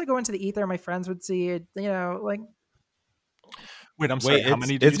mostly go into the ether. My friends would see it, like. Wait, I'm sorry. How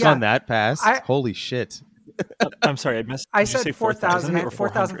many did it's you gone say? that fast? Holy shit! I'm sorry, I missed. I Did you said say 4,000. I 4,000 had or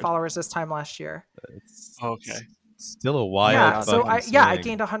 4,000 400? followers this time last year. Okay. Still a wild. Yeah. So I swing.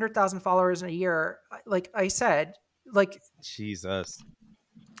 gained 100,000 followers in a year. Like I said, like Jesus.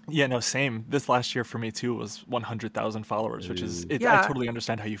 Yeah, no, same. This last year for me too was 100,000 followers, which is I totally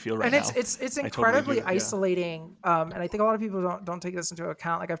understand how you feel right now. And it's I incredibly totally do, isolating. And I think a lot of people don't take this into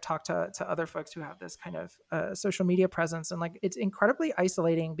account. Like I've talked to other folks who have this kind of social media presence, and like it's incredibly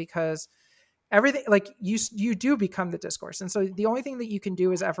isolating because everything, like you do become the discourse. And so the only thing that you can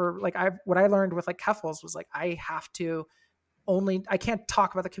do is ever, like what I learned with like Keffels was like, I can't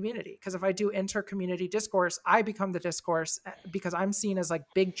talk about the community, because if I do inter-community discourse, I become the discourse because I'm seen as like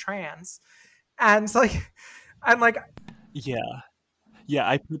big trans. And it's like, I'm like, yeah,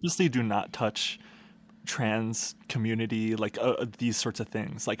 I purposely do not touch trans community, like these sorts of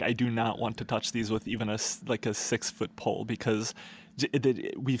things. Like I do not want to touch these with even a 6-foot pole, because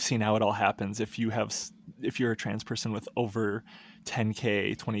we've seen how it all happens. If you're a trans person with over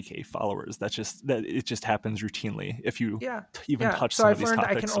 10K 20K followers, it just happens routinely if you even touch so some I've of these learned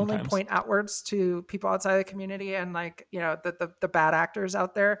topics. I can only point outwards to people outside the community, and like the bad actors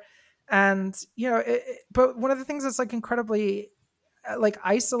out there. And but one of the things that's like incredibly like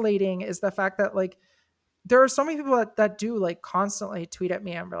isolating is the fact that like there are so many people that do like constantly tweet at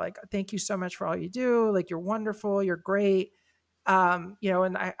me and be like, thank you so much for all you do, like you're wonderful, you're great. And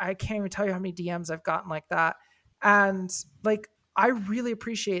I can't even tell you how many DMs I've gotten like that. And like, I really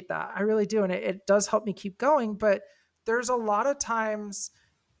appreciate that. I really do. And it does help me keep going. But there's a lot of times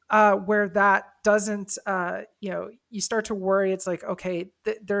where that doesn't, you start to worry. It's like, okay,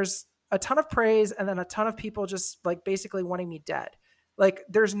 there's a ton of praise and then a ton of people just like basically wanting me dead. Like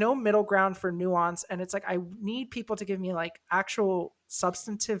there's no middle ground for nuance. And it's like, I need people to give me like actual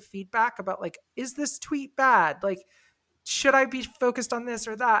substantive feedback about like, is this tweet bad? Like, should I be focused on this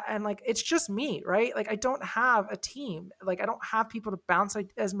or that? And like, it's just me, right? Like I don't have a team. Like I don't have people to bounce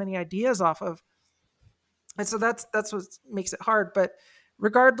as many ideas off of. And so that's what makes it hard. But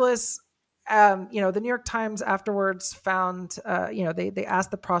regardless, the New York Times afterwards found, they asked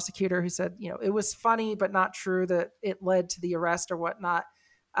the prosecutor, who said, it was funny, but not true that it led to the arrest or whatnot.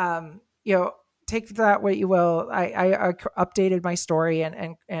 Take that what you will. I updated my story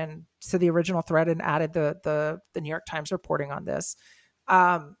and to the original thread and added the New York Times reporting on this.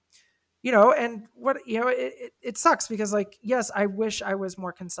 And what, it sucks because like, yes, I wish I was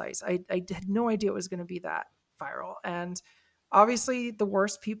more concise. I had no idea it was going to be that viral. And obviously the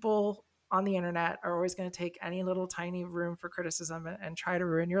worst people on the internet are always going to take any little tiny room for criticism and try to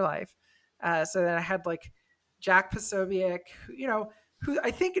ruin your life. So then I had like Jack Posobiec, who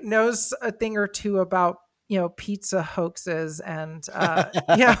I think knows a thing or two about, pizza hoaxes and,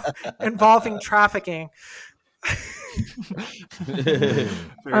 involving trafficking.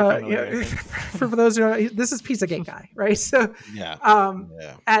 For those who know, this is Pizzagate guy, right? So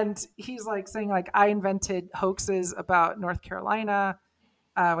and he's like saying like, I invented hoaxes about North Carolina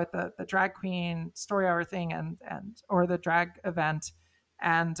with the drag queen story hour thing and or the drag event,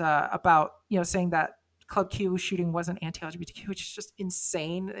 and about saying that Club Q shooting wasn't anti-LGBTQ, which is just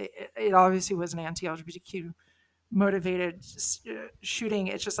insane. It obviously was an anti-LGBTQ motivated shooting.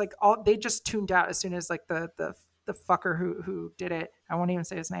 It's just like they just tuned out as soon as like the fucker who did it, I won't even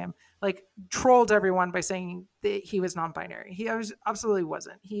say his name, like trolled everyone by saying that he was non-binary. He absolutely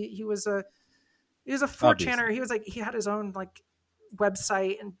wasn't. He was a 4chaner. He was like, he had his own like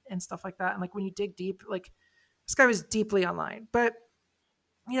website and stuff like that. And like when you dig deep, like this guy was deeply online. But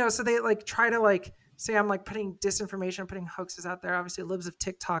so they like try to like say I'm like putting disinformation, putting hoaxes out there. Obviously Libs of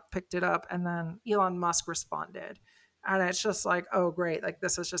TikTok picked it up, and then Elon Musk responded. And it's just like, oh great, like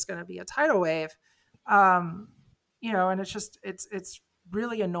this is just going to be a tidal wave. And it's just it's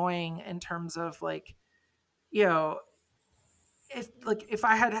really annoying in terms of like, you know, if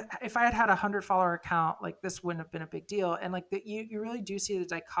I had had a 100 follower account, like this wouldn't have been a big deal. And like that, you really do see the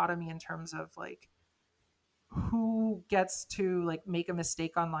dichotomy in terms of like who gets to like make a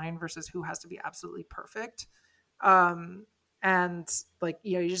mistake online versus who has to be absolutely perfect. And like,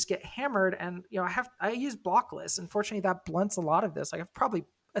 you know, you just get hammered. And you know, I use block lists. Unfortunately, that blunts a lot of this. Like I've probably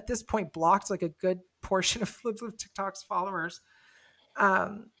at this point blocked like a good portion of TikTok's followers.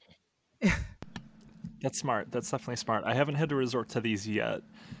 um That's smart. That's definitely smart. I haven't had to resort to these yet,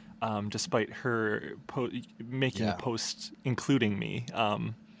 despite her making a post including me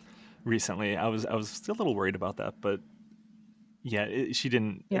recently. I was still a little worried about that, but yeah, she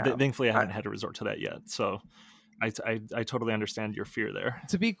didn't. Yeah. Thankfully, I haven't had to resort to that yet. So I totally understand your fear there.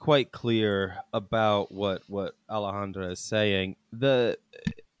 To be quite clear about what Alejandra is saying,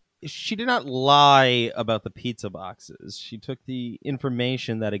 she did not lie about the pizza boxes. She took the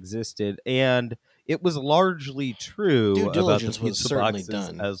information that existed, and it was largely true Due about the diligence was pizza certainly boxes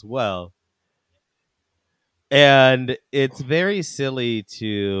done. as well. And it's very silly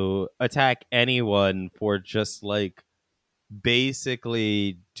to attack anyone for just like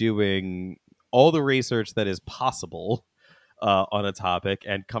basically doing all the research that is possible on a topic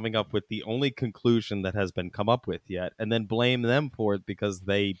and coming up with the only conclusion that has been come up with yet, and then blame them for it because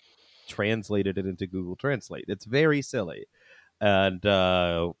they translated it into Google Translate. It's very silly, and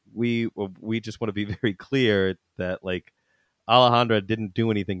we just want to be very clear that like Alejandra didn't do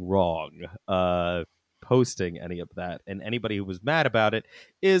anything wrong posting any of that, and anybody who was mad about it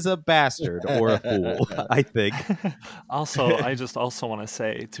is a bastard or a fool. I think. Also, I just also want to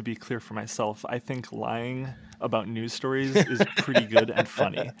say, to be clear for myself, I think lying about news stories is pretty good and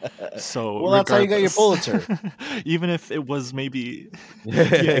funny. So, well, that's how you got your Pulitzer. Even if it was maybe, yeah,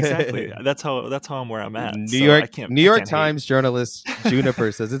 exactly. That's how I'm where I'm at. New York York Times journalist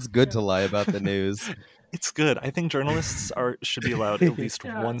Juniper says it's good to lie about the news. It's good. I think journalists should be allowed at least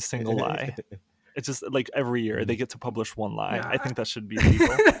one single lie. It's just like every year they get to publish one lie. Yeah, I think that should be legal.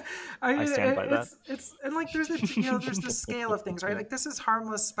 I stand by that. It's and like there's there's the scale of things, right? Like this is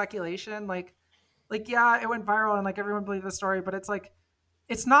harmless speculation. Like yeah, it went viral and like everyone believed the story, but it's like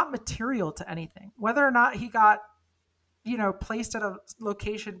it's not material to anything. Whether or not he got placed at a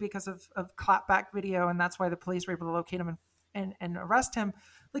location because of clapback video, and that's why the police were able to locate him and arrest him.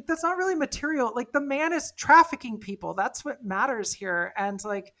 Like that's not really material. Like the man is trafficking people. That's what matters here. And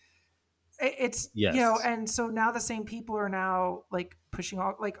like it's yes. And so now the same people are now like pushing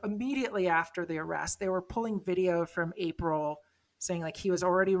all, like immediately after the arrest, they were pulling video from April saying like he was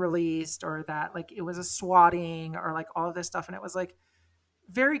already released, or that like it was a swatting, or like all of this stuff. And it was like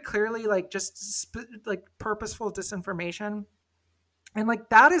very clearly like just like purposeful disinformation. And like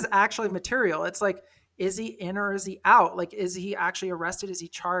that is actually material. It's like, is he in or is he out? Like, is he actually arrested? Is he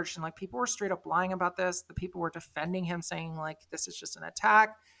charged? And like people were straight up lying about this. The people were defending him, saying like this is just an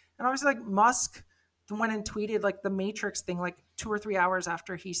attack. And obviously like Musk went and tweeted like the Matrix thing like 2 or 3 hours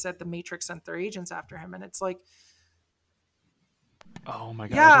after he said the Matrix sent their agents after him. And it's like, oh my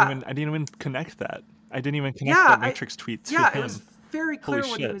god, yeah. I didn't even connect that. I didn't even connect that Matrix tweet to him. It was very clear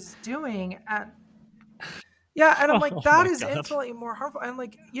what he was doing. And yeah, and I'm like, that is infinitely more harmful. And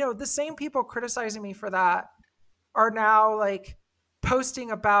like, the same people criticizing me for that are now like posting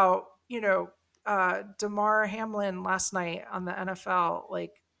about, Damar Hamlin last night on the NFL,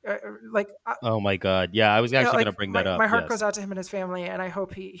 oh my god, yeah, I was actually going to bring that up. My heart goes out to him and his family, and I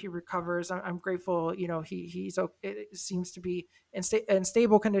hope he recovers. I'm grateful. It seems to be in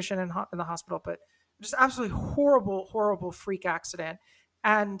stable condition in the hospital, but just absolutely horrible freak accident.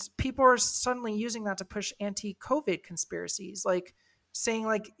 And people are suddenly using that to push anti-COVID conspiracies, like saying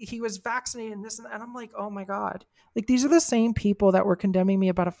like he was vaccinated and this and I'm like, oh my god, like these are the same people that were condemning me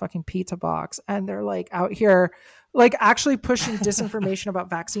about a fucking pizza box, and they're like out here like actually pushing disinformation about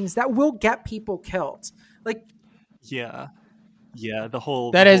vaccines that will get people killed. Like yeah, the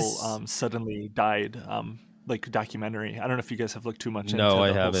whole suddenly died like documentary. I don't know if you guys have looked too much into I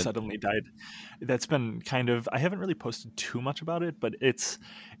the haven't. Whole suddenly died. That's been kind of, I haven't really posted too much about it, but it's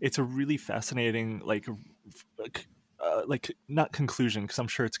a really fascinating like not conclusion, because I'm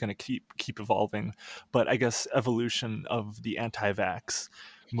sure it's going to keep evolving, but I guess evolution of the anti-vax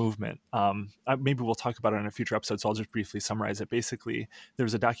movement. Maybe we'll talk about it in a future episode, so I'll just briefly summarize it. Basically, there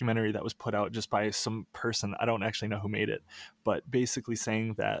was a documentary that was put out just by some person, I don't actually know who made it, but basically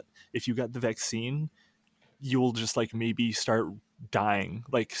saying that if you got the vaccine, you'll just like maybe start dying,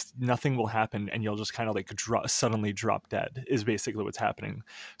 like nothing will happen, and you'll just kind of like suddenly drop dead is basically what's happening.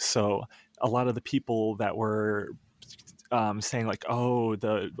 So a lot of the people that were saying like, oh,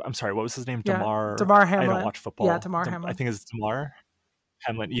 I'm sorry, what was his name? Damar Hamlin. I don't watch football. Yeah, Damar Hamlin. I think it's Damar.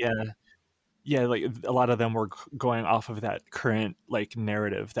 Hamlin, yeah, like a lot of them were going off of that current like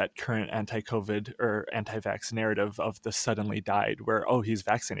narrative, that current anti-COVID or anti-vax narrative of the suddenly died, where he's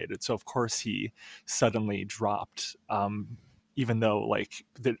vaccinated, so of course he suddenly dropped. Even though like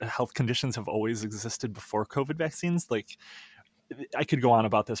the health conditions have always existed before COVID vaccines, like I could go on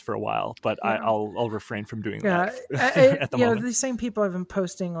about this for a while, but Yeah. I'll refrain from doing Yeah, that at the moment. the same people have been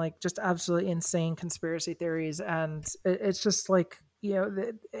posting like just absolutely insane conspiracy theories, and it's just like,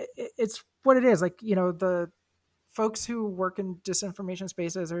 it's what it is. Like, the folks who work in disinformation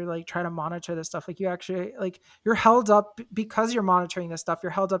spaces or like try to monitor this stuff, like you actually, like, you're held up because you're monitoring this stuff, you're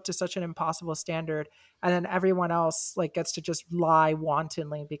held up to such an impossible standard, and then everyone else like gets to just lie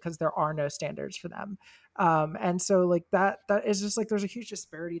wantonly because there are no standards for them. And so like that is just like, there's a huge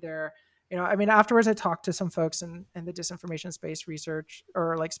disparity there. I mean, afterwards I talked to some folks in the disinformation space research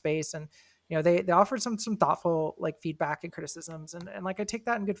or like space, and they offered some thoughtful like feedback and criticisms, and like I take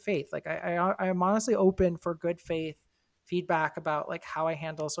that in good faith. Like I am honestly open for good faith feedback about like how I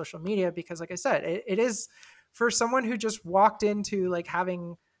handle social media, because like I said, it is for someone who just walked into like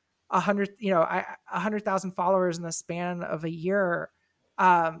having 100,000 followers in the span of a year.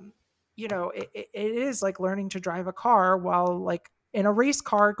 It is like learning to drive a car while like in a race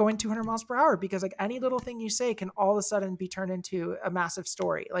car going 200 miles per hour, because like any little thing you say can all of a sudden be turned into a massive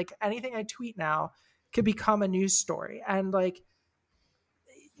story. Like anything I tweet now could become a news story. And like,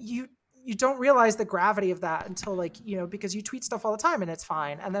 you don't realize the gravity of that until like, because you tweet stuff all the time and it's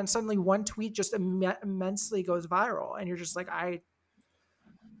fine. And then suddenly one tweet just immensely goes viral. And you're just like,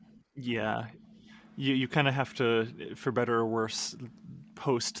 Yeah, you kind of have to, for better or worse,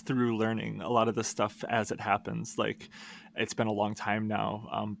 post through learning a lot of the stuff as it happens. Like it's been a long time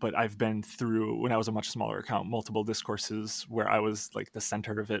now, but I've been through, when I was a much smaller account, multiple discourses where I was like the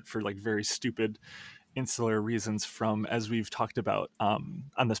center of it for like very stupid insular reasons, from, as we've talked about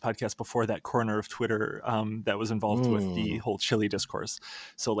on this podcast before, that corner of Twitter that was involved with the whole Chile discourse.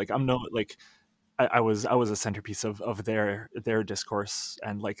 So like I was a centerpiece of their discourse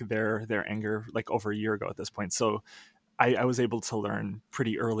and like their anger like over a year ago at this point. So I was able to learn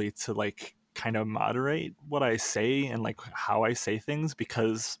pretty early to like kind of moderate what I say and like how I say things,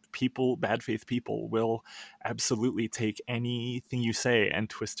 because bad faith people will absolutely take anything you say and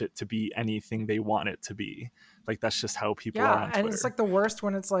twist it to be anything they want it to be. Like that's just how people are on Twitter. And it's like the worst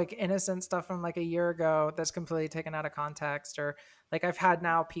when it's like innocent stuff from like a year ago that's completely taken out of context. Or like I've had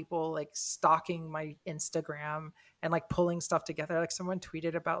now people like stalking my Instagram and like pulling stuff together. Like someone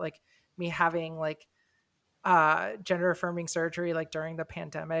tweeted about like me having like gender affirming surgery like during the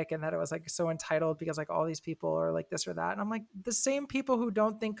pandemic, and that it was like so entitled because like all these people are like this or that. And I'm like, the same people who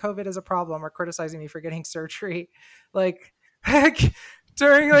don't think COVID is a problem are criticizing me for getting surgery like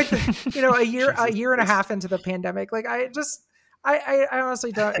during like a year and a half into the pandemic. Like I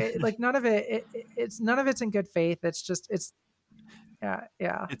honestly don't like none of it's in good faith. It's just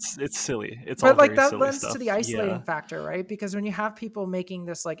yeah it's silly. It's but all like very that silly lends stuff. to the isolating Yeah. factor, right? Because when you have people making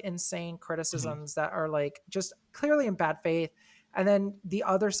this like insane criticisms that are like just clearly in bad faith, and then the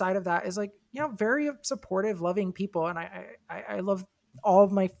other side of that is like, very supportive, loving people, and I love all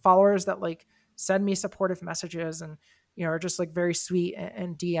of my followers that like send me supportive messages and are just like very sweet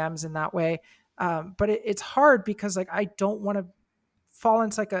and DMs in that way. But it's hard because like I don't want to fall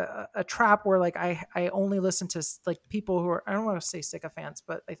into like a trap where like I only listen to like people who are, I don't want to say sycophants,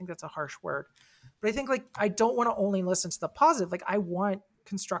 but I think that's a harsh word. But I think like I don't want to only listen to the positive. Like I want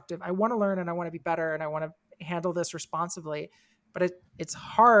constructive. I want to learn and I want to be better and I want to handle this responsibly. But it's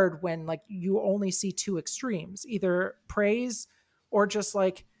hard when like you only see two extremes, either praise or just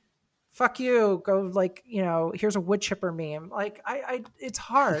like fuck you, go like, here's a wood chipper meme. Like it's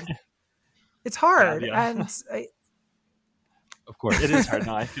hard. It's hard. Yeah. And Of course. It is hard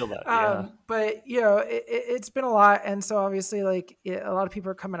now. I feel that. Yeah. But it's been a lot. And so obviously like a lot of people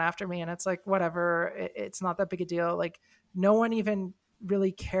are coming after me and it's like, whatever, it's not that big a deal. Like no one even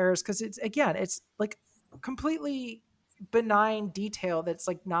really cares. Cause it's like completely benign detail. That's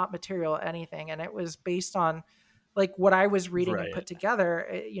like not material anything. And it was based on like what I was reading and put together,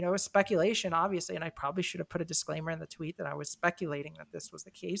 it was speculation, obviously. And I probably should have put a disclaimer in the tweet that I was speculating that this was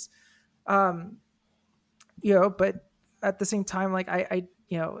the case. But at the same time, like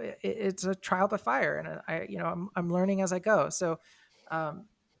it's a trial by fire, and I'm learning as I go. So,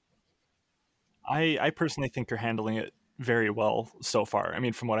 I personally think you're handling it very well so far. I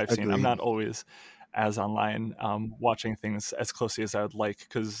mean, from what I've seen, I'm not always as online, watching things as closely as I would like,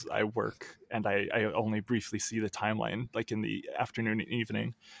 because I work and I only briefly see the timeline like in the afternoon and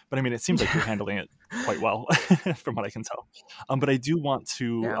evening. But I mean, it seems like you're handling it quite well from what I can tell. But I do want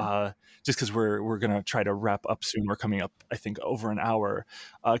to, just because we're going to try to wrap up soon, we're coming up, I think, over an hour,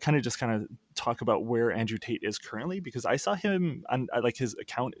 kind of talk about where Andrew Tate is currently, because I saw him on, like, his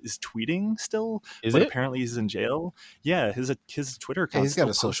account is tweeting still, but apparently he's in jail. Yeah, his Twitter account. He's got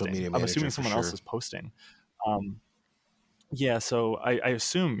a social media manager. I'm assuming someone else is posting. Yeah, so I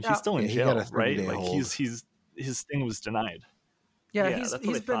assume he's still in jail, right? Like his thing was denied. Yeah,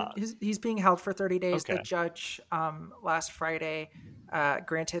 he's being held for 30 days. Okay. The judge last Friday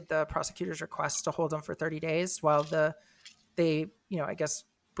granted the prosecutor's request to hold him for 30 days while they I guess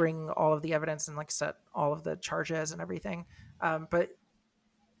bring all of the evidence and like set all of the charges and everything. But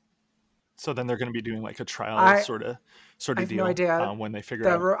so then they're going to be doing like a trial sort of deal. I have no idea when they figure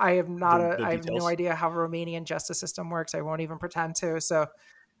out. I have no idea how Romanian justice system works. I won't even pretend to. So.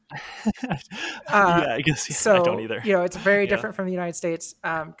 I guess so, I don't either. It's very different from the United States,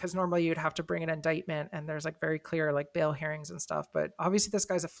 because normally you'd have to bring an indictment and there's like very clear like bail hearings and stuff. But obviously this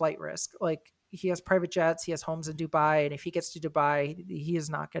guy's a flight risk. Like he has private jets, he has homes in Dubai, and if he gets to Dubai, he is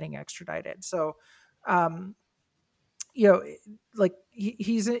not getting extradited. So, like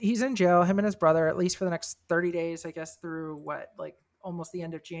he's in jail, him and his brother, at least for the next 30 days, I guess, through like almost the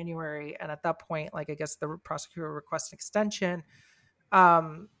end of January. And at that point, like I guess the prosecutor requests an extension.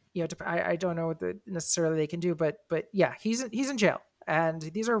 I don't know what necessarily they can do, but yeah, he's in jail, and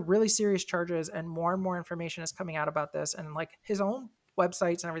these are really serious charges, and more information is coming out about this, and like his own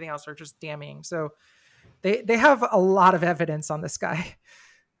websites and everything else are just damning. So they have a lot of evidence on this guy.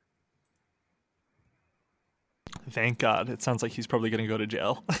 Thank God. It sounds like he's probably going to go to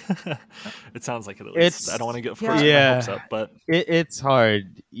jail. It sounds like it, at least. I don't want to get my hopes up, but it's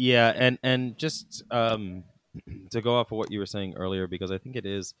hard. Yeah, and just to go off of what you were saying earlier, because I think it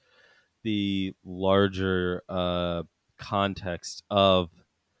is the larger context of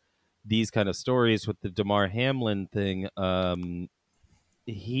these kind of stories with the Damar Hamlin thing.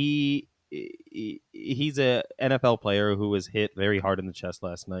 He's a NFL player who was hit very hard in the chest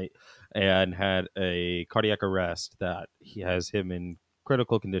last night and had a cardiac arrest that he has him in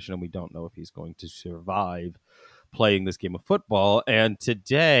critical condition, and we don't know if he's going to survive playing this game of football. And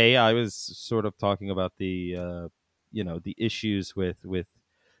today I was sort of talking about the the issues with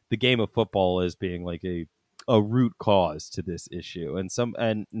the game of football as being like a root cause to this issue.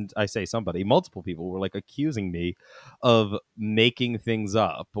 And I say somebody, multiple people were like accusing me of making things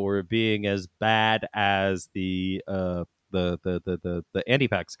up or being as bad as the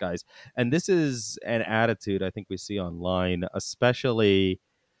anti-vax guys. And this is an attitude I think we see online, especially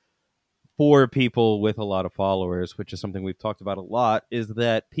for people with a lot of followers, which is something we've talked about a lot, is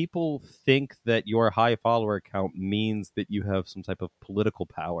that people think that your high follower count means that you have some type of political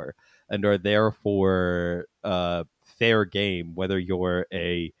power and are therefore fair game, whether you're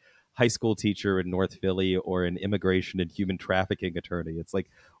a high school teacher in North Philly or an immigration and human trafficking attorney. It's like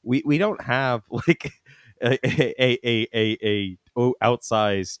we don't have like a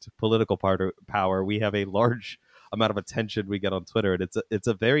outsized political power. We have a large amount of attention we get on Twitter, and it's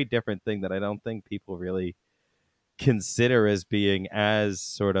a very different thing that I don't think people really consider as being as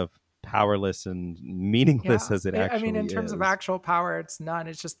sort of powerless and meaningless as it actually is. I mean, in terms of actual power, it's none.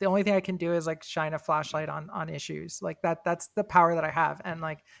 It's just the only thing I can do is like shine a flashlight on issues like that. That's the power that I have, and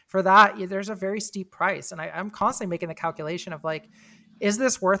like for that, there's a very steep price, and I'm constantly making the calculation of like, is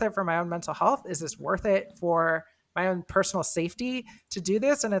this worth it for my own mental health? Is this worth it for my own personal safety to do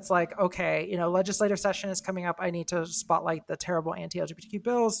this? And it's like, okay, legislative session is coming up. I need to spotlight the terrible anti-LGBTQ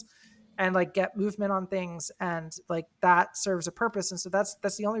bills and like get movement on things. And like that serves a purpose. And so that's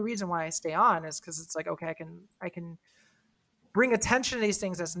the only reason why I stay on, is because it's like, okay, I can bring attention to these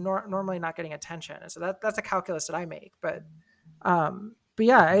things that's normally not getting attention. And so that's a calculus that I make. But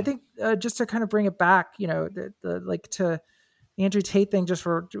yeah, I think just to kind of bring it back, the like to the Andrew Tate thing, just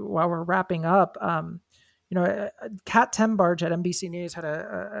for while we're wrapping up, Kat Tembarge at NBC News had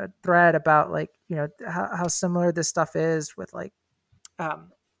a thread about like, how similar this stuff is with like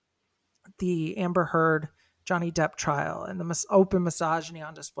the Amber Heard Johnny Depp trial and the open misogyny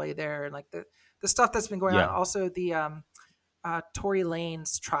on display there. And like the stuff that's been going on. Also the Tory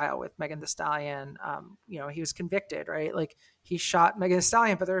Lanez trial with Megan Thee Stallion. He was convicted, right? Like he shot Megan Thee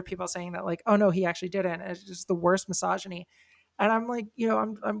Stallion, but there were people saying that like, oh no, he actually didn't. And it's just the worst misogyny. And I'm like,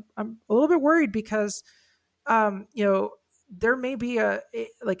 I'm a little bit worried because there may be a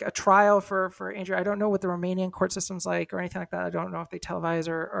trial for Andrew. I don't know what the Romanian court system's like or anything like that. I don't know if they televise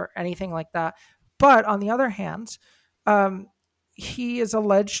or anything like that. But on the other hand, he is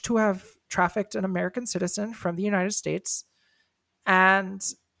alleged to have trafficked an American citizen from the United States. And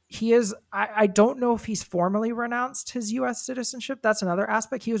he is, I don't know if he's formally renounced his US citizenship. That's another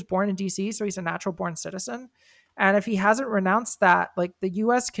aspect. He was born in DC, so he's a natural born citizen. And if he hasn't renounced that, like, the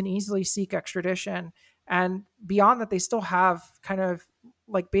US can easily seek extradition. And beyond that, they still have kind of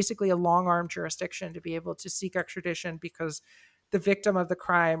like basically a long arm jurisdiction to be able to seek extradition, because the victim of the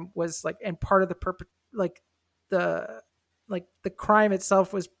crime was like, and part of the the crime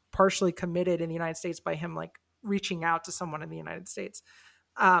itself was partially committed in the United States by him like reaching out to someone in the United States,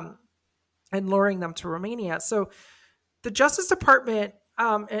 and luring them to Romania. So the Justice Department,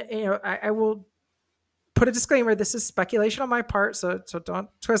 I will put a disclaimer. This is speculation on my part, so don't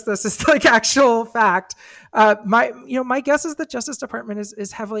twist this as like actual fact. My guess is the Justice Department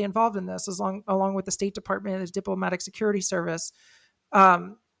is heavily involved in this, along with the State Department and the Diplomatic Security Service,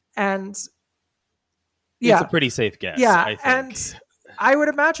 and yeah, it's a pretty safe guess. Yeah, I think. and I would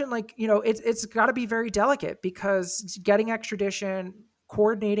imagine like it's got to be very delicate, because getting extradition,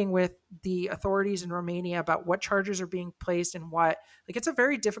 coordinating with the authorities in Romania about what charges are being placed and what, like, it's a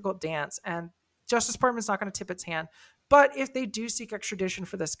very difficult dance, and Justice Department's not going to tip its hand. But if they do seek extradition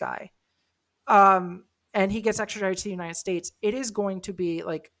for this guy, and he gets extradited to the United States, it is going to be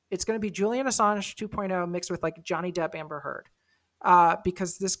like, it's going to be Julian Assange 2.0 mixed with like Johnny Depp, Amber Heard,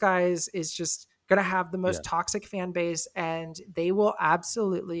 because this guy is just going to have the most toxic fan base, and they will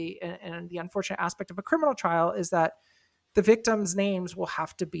absolutely, and the unfortunate aspect of a criminal trial is that the victims' names will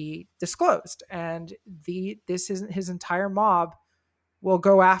have to be disclosed, and his entire mob will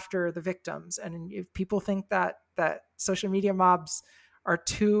go after the victims. And if people think that social media mobs aren't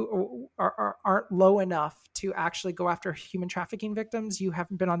low enough to actually go after human trafficking victims, you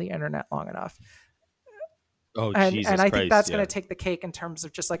haven't been on the internet long enough. Oh, and Jesus I think Christ, that's going to take the cake in terms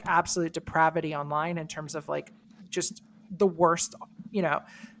of just like absolute depravity online, in terms of like just the worst,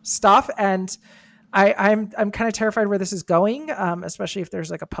 stuff. And I'm kind of terrified where this is going, especially if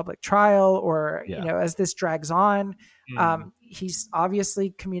there's like a public trial, or as this drags on. He's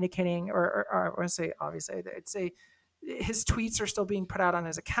obviously communicating, or I want to say obviously, his tweets are still being put out on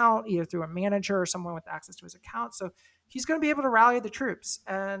his account, either through a manager or someone with access to his account. So he's going to be able to rally the troops,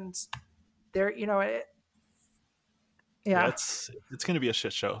 and there, it's going to be a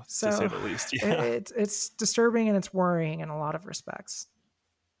shit show, to say the least. Yeah. It's disturbing, and it's worrying in a lot of respects.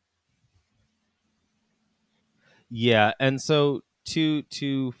 Yeah, and so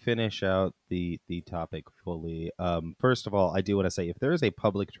to finish out the topic fully, first of all, I do want to say, if there is a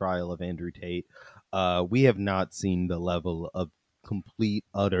public trial of Andrew Tate, we have not seen the level of complete,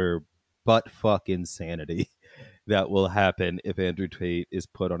 utter butt fuck insanity that will happen if Andrew Tate is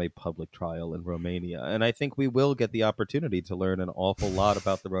put on a public trial in Romania. And I think we will get the opportunity to learn an awful lot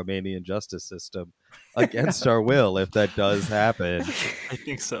about the Romanian justice system against our will if that does happen. I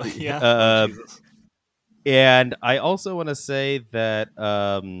think so. Yeah. And I also want to say that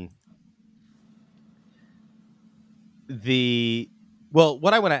what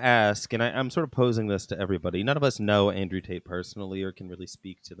I want to ask, and I'm sort of posing this to everybody, none of us know Andrew Tate personally or can really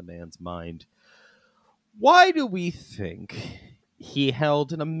speak to the man's mind. Why do we think he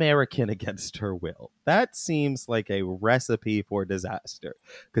held an American against her will? That seems like a recipe for disaster,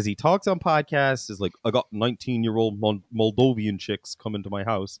 because he talks on podcasts, is like, I got 19-year-old Moldovan chicks coming to my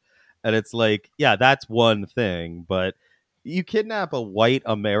house. And it's like, yeah, that's one thing, but you kidnap a white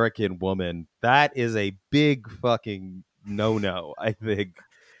American woman, that is a big fucking no-no, I think,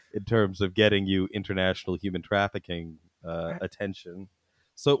 in terms of getting you international human trafficking attention.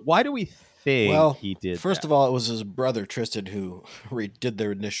 So why do we think he did first that? of all, it was his brother, Tristan, who did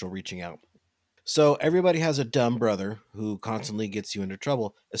their initial reaching out. So everybody has a dumb brother who constantly gets you into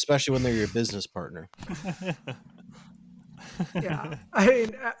trouble, especially when they're your business partner. Yeah, I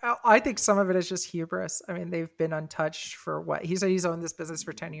mean, I think some of it is just hubris. I mean, they've been untouched for what he said. He's owned this business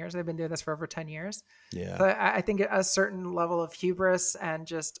for 10 years. They've been doing this for over 10 years. Yeah. But I think a certain level of hubris and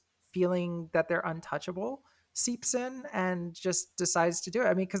just feeling that they're untouchable seeps in and just decides to do it.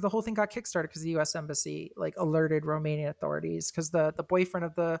 I mean, because the whole thing got kickstarted because the U.S. Embassy like alerted Romanian authorities, because the boyfriend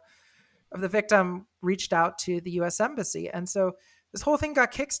of the victim reached out to the U.S. Embassy. And so this whole thing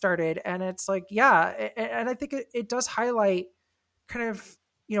got kickstarted, and it's like, yeah. And I think it does highlight kind of,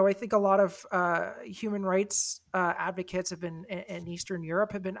 I think a lot of human rights advocates have been in Eastern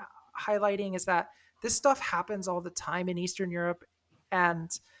Europe have been highlighting is that this stuff happens all the time in Eastern Europe,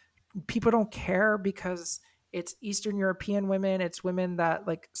 and people don't care because it's Eastern European women. It's women that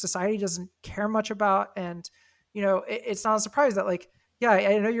like society doesn't care much about. And, it's not a surprise that like, yeah,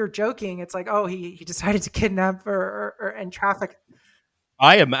 I know you're joking. It's like, oh, he decided to kidnap and traffic.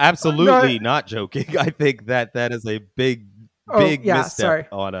 I am absolutely not joking. I think that is a big big yeah, misstep sorry.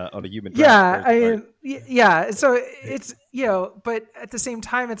 on a human Yeah, trafficker's part. yeah. So it's, but at the same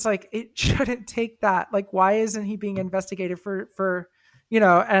time, it's like it shouldn't take that. Like, why isn't he being investigated for And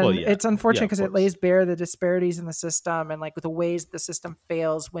Well, yeah. it's unfortunate Yeah, of because it course. lays bare the disparities in the system and like the ways the system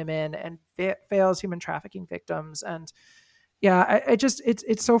fails women and fails human trafficking victims. And yeah, I just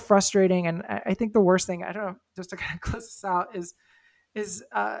it's so frustrating. And I think the worst thing, I don't know, just to kind of close this out, is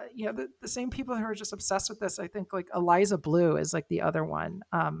the same people who are just obsessed with this. I think like Eliza Blue is like the other one,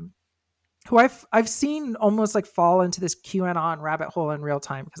 who I've seen almost like fall into this QAnon rabbit hole in real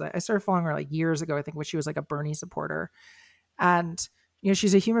time, because I started following her like years ago, I think, when she was like a Bernie supporter. And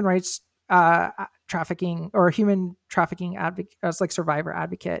she's a human rights human trafficking advocate, as like survivor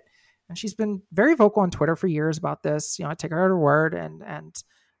advocate, and she's been very vocal on Twitter for years about this. I take her at her word and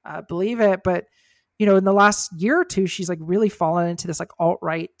believe it. But in the last year or two, she's like really fallen into this like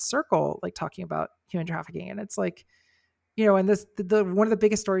alt-right circle, like talking about human trafficking. And it's like, and this, the one of the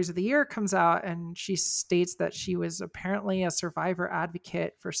biggest stories of the year comes out, and she states that she was apparently a survivor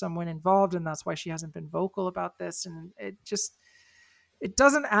advocate for someone involved, and that's why she hasn't been vocal about this. And it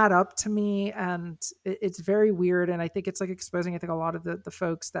doesn't add up to me, and it's very weird. And I think it's like exposing, I think, a lot of the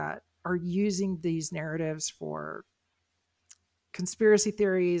folks that are using these narratives for conspiracy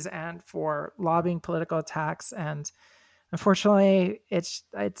theories and for lobbying political attacks. And unfortunately, it's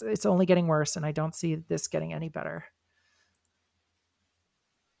only getting worse, and I don't see this getting any better.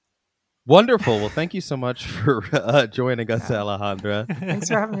 Wonderful. Well, thank you so much for joining us, Alejandra. Thanks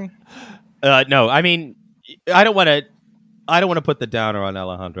for having me. No, I mean, I don't want to put the downer on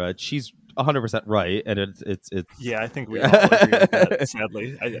Alejandra. She's 100% right, and it's yeah, I think we all agree with that.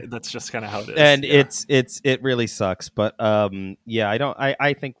 Sadly, that's just kind of how it is, and yeah. it really sucks. But yeah,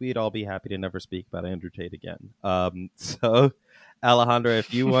 I think we'd all be happy to never speak about Andrew Tate again. So, Alejandra,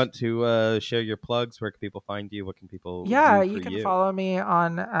 if you want to share your plugs, where can people find you? What can people do for you can follow me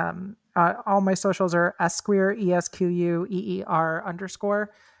on all my socials are esquire, ESQUEER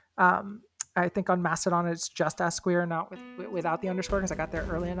 _. I think on Mastodon it's just Esquire, not without the underscore, because I got there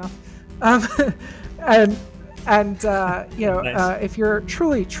early enough. And nice. If you're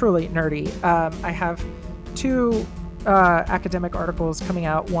truly nerdy, I have 2 academic articles coming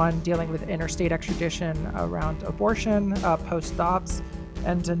out. One dealing with interstate extradition around abortion post Dobbs,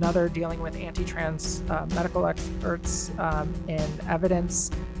 and another dealing with anti-trans medical experts in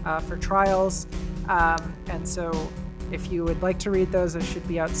evidence for trials. And so, if you would like to read those should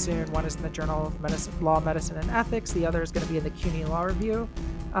be out soon. One is in the Journal of Medicine, Law, Medicine, and Ethics. The other is going to be in the CUNY Law Review.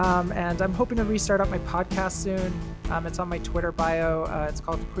 And I'm hoping to restart up my podcast soon. It's on my Twitter bio. It's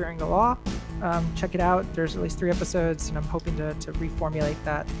called Queering the Law. Check it out. There's at least 3 episodes, and I'm hoping to reformulate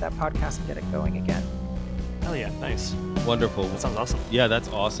that podcast and get it going again. Hell yeah, nice. Wonderful. That sounds awesome. Yeah, that's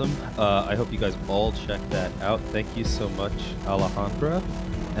awesome. I hope you guys all check that out. Thank you so much, Alejandra.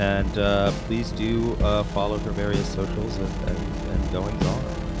 And please do follow her various socials and goings on.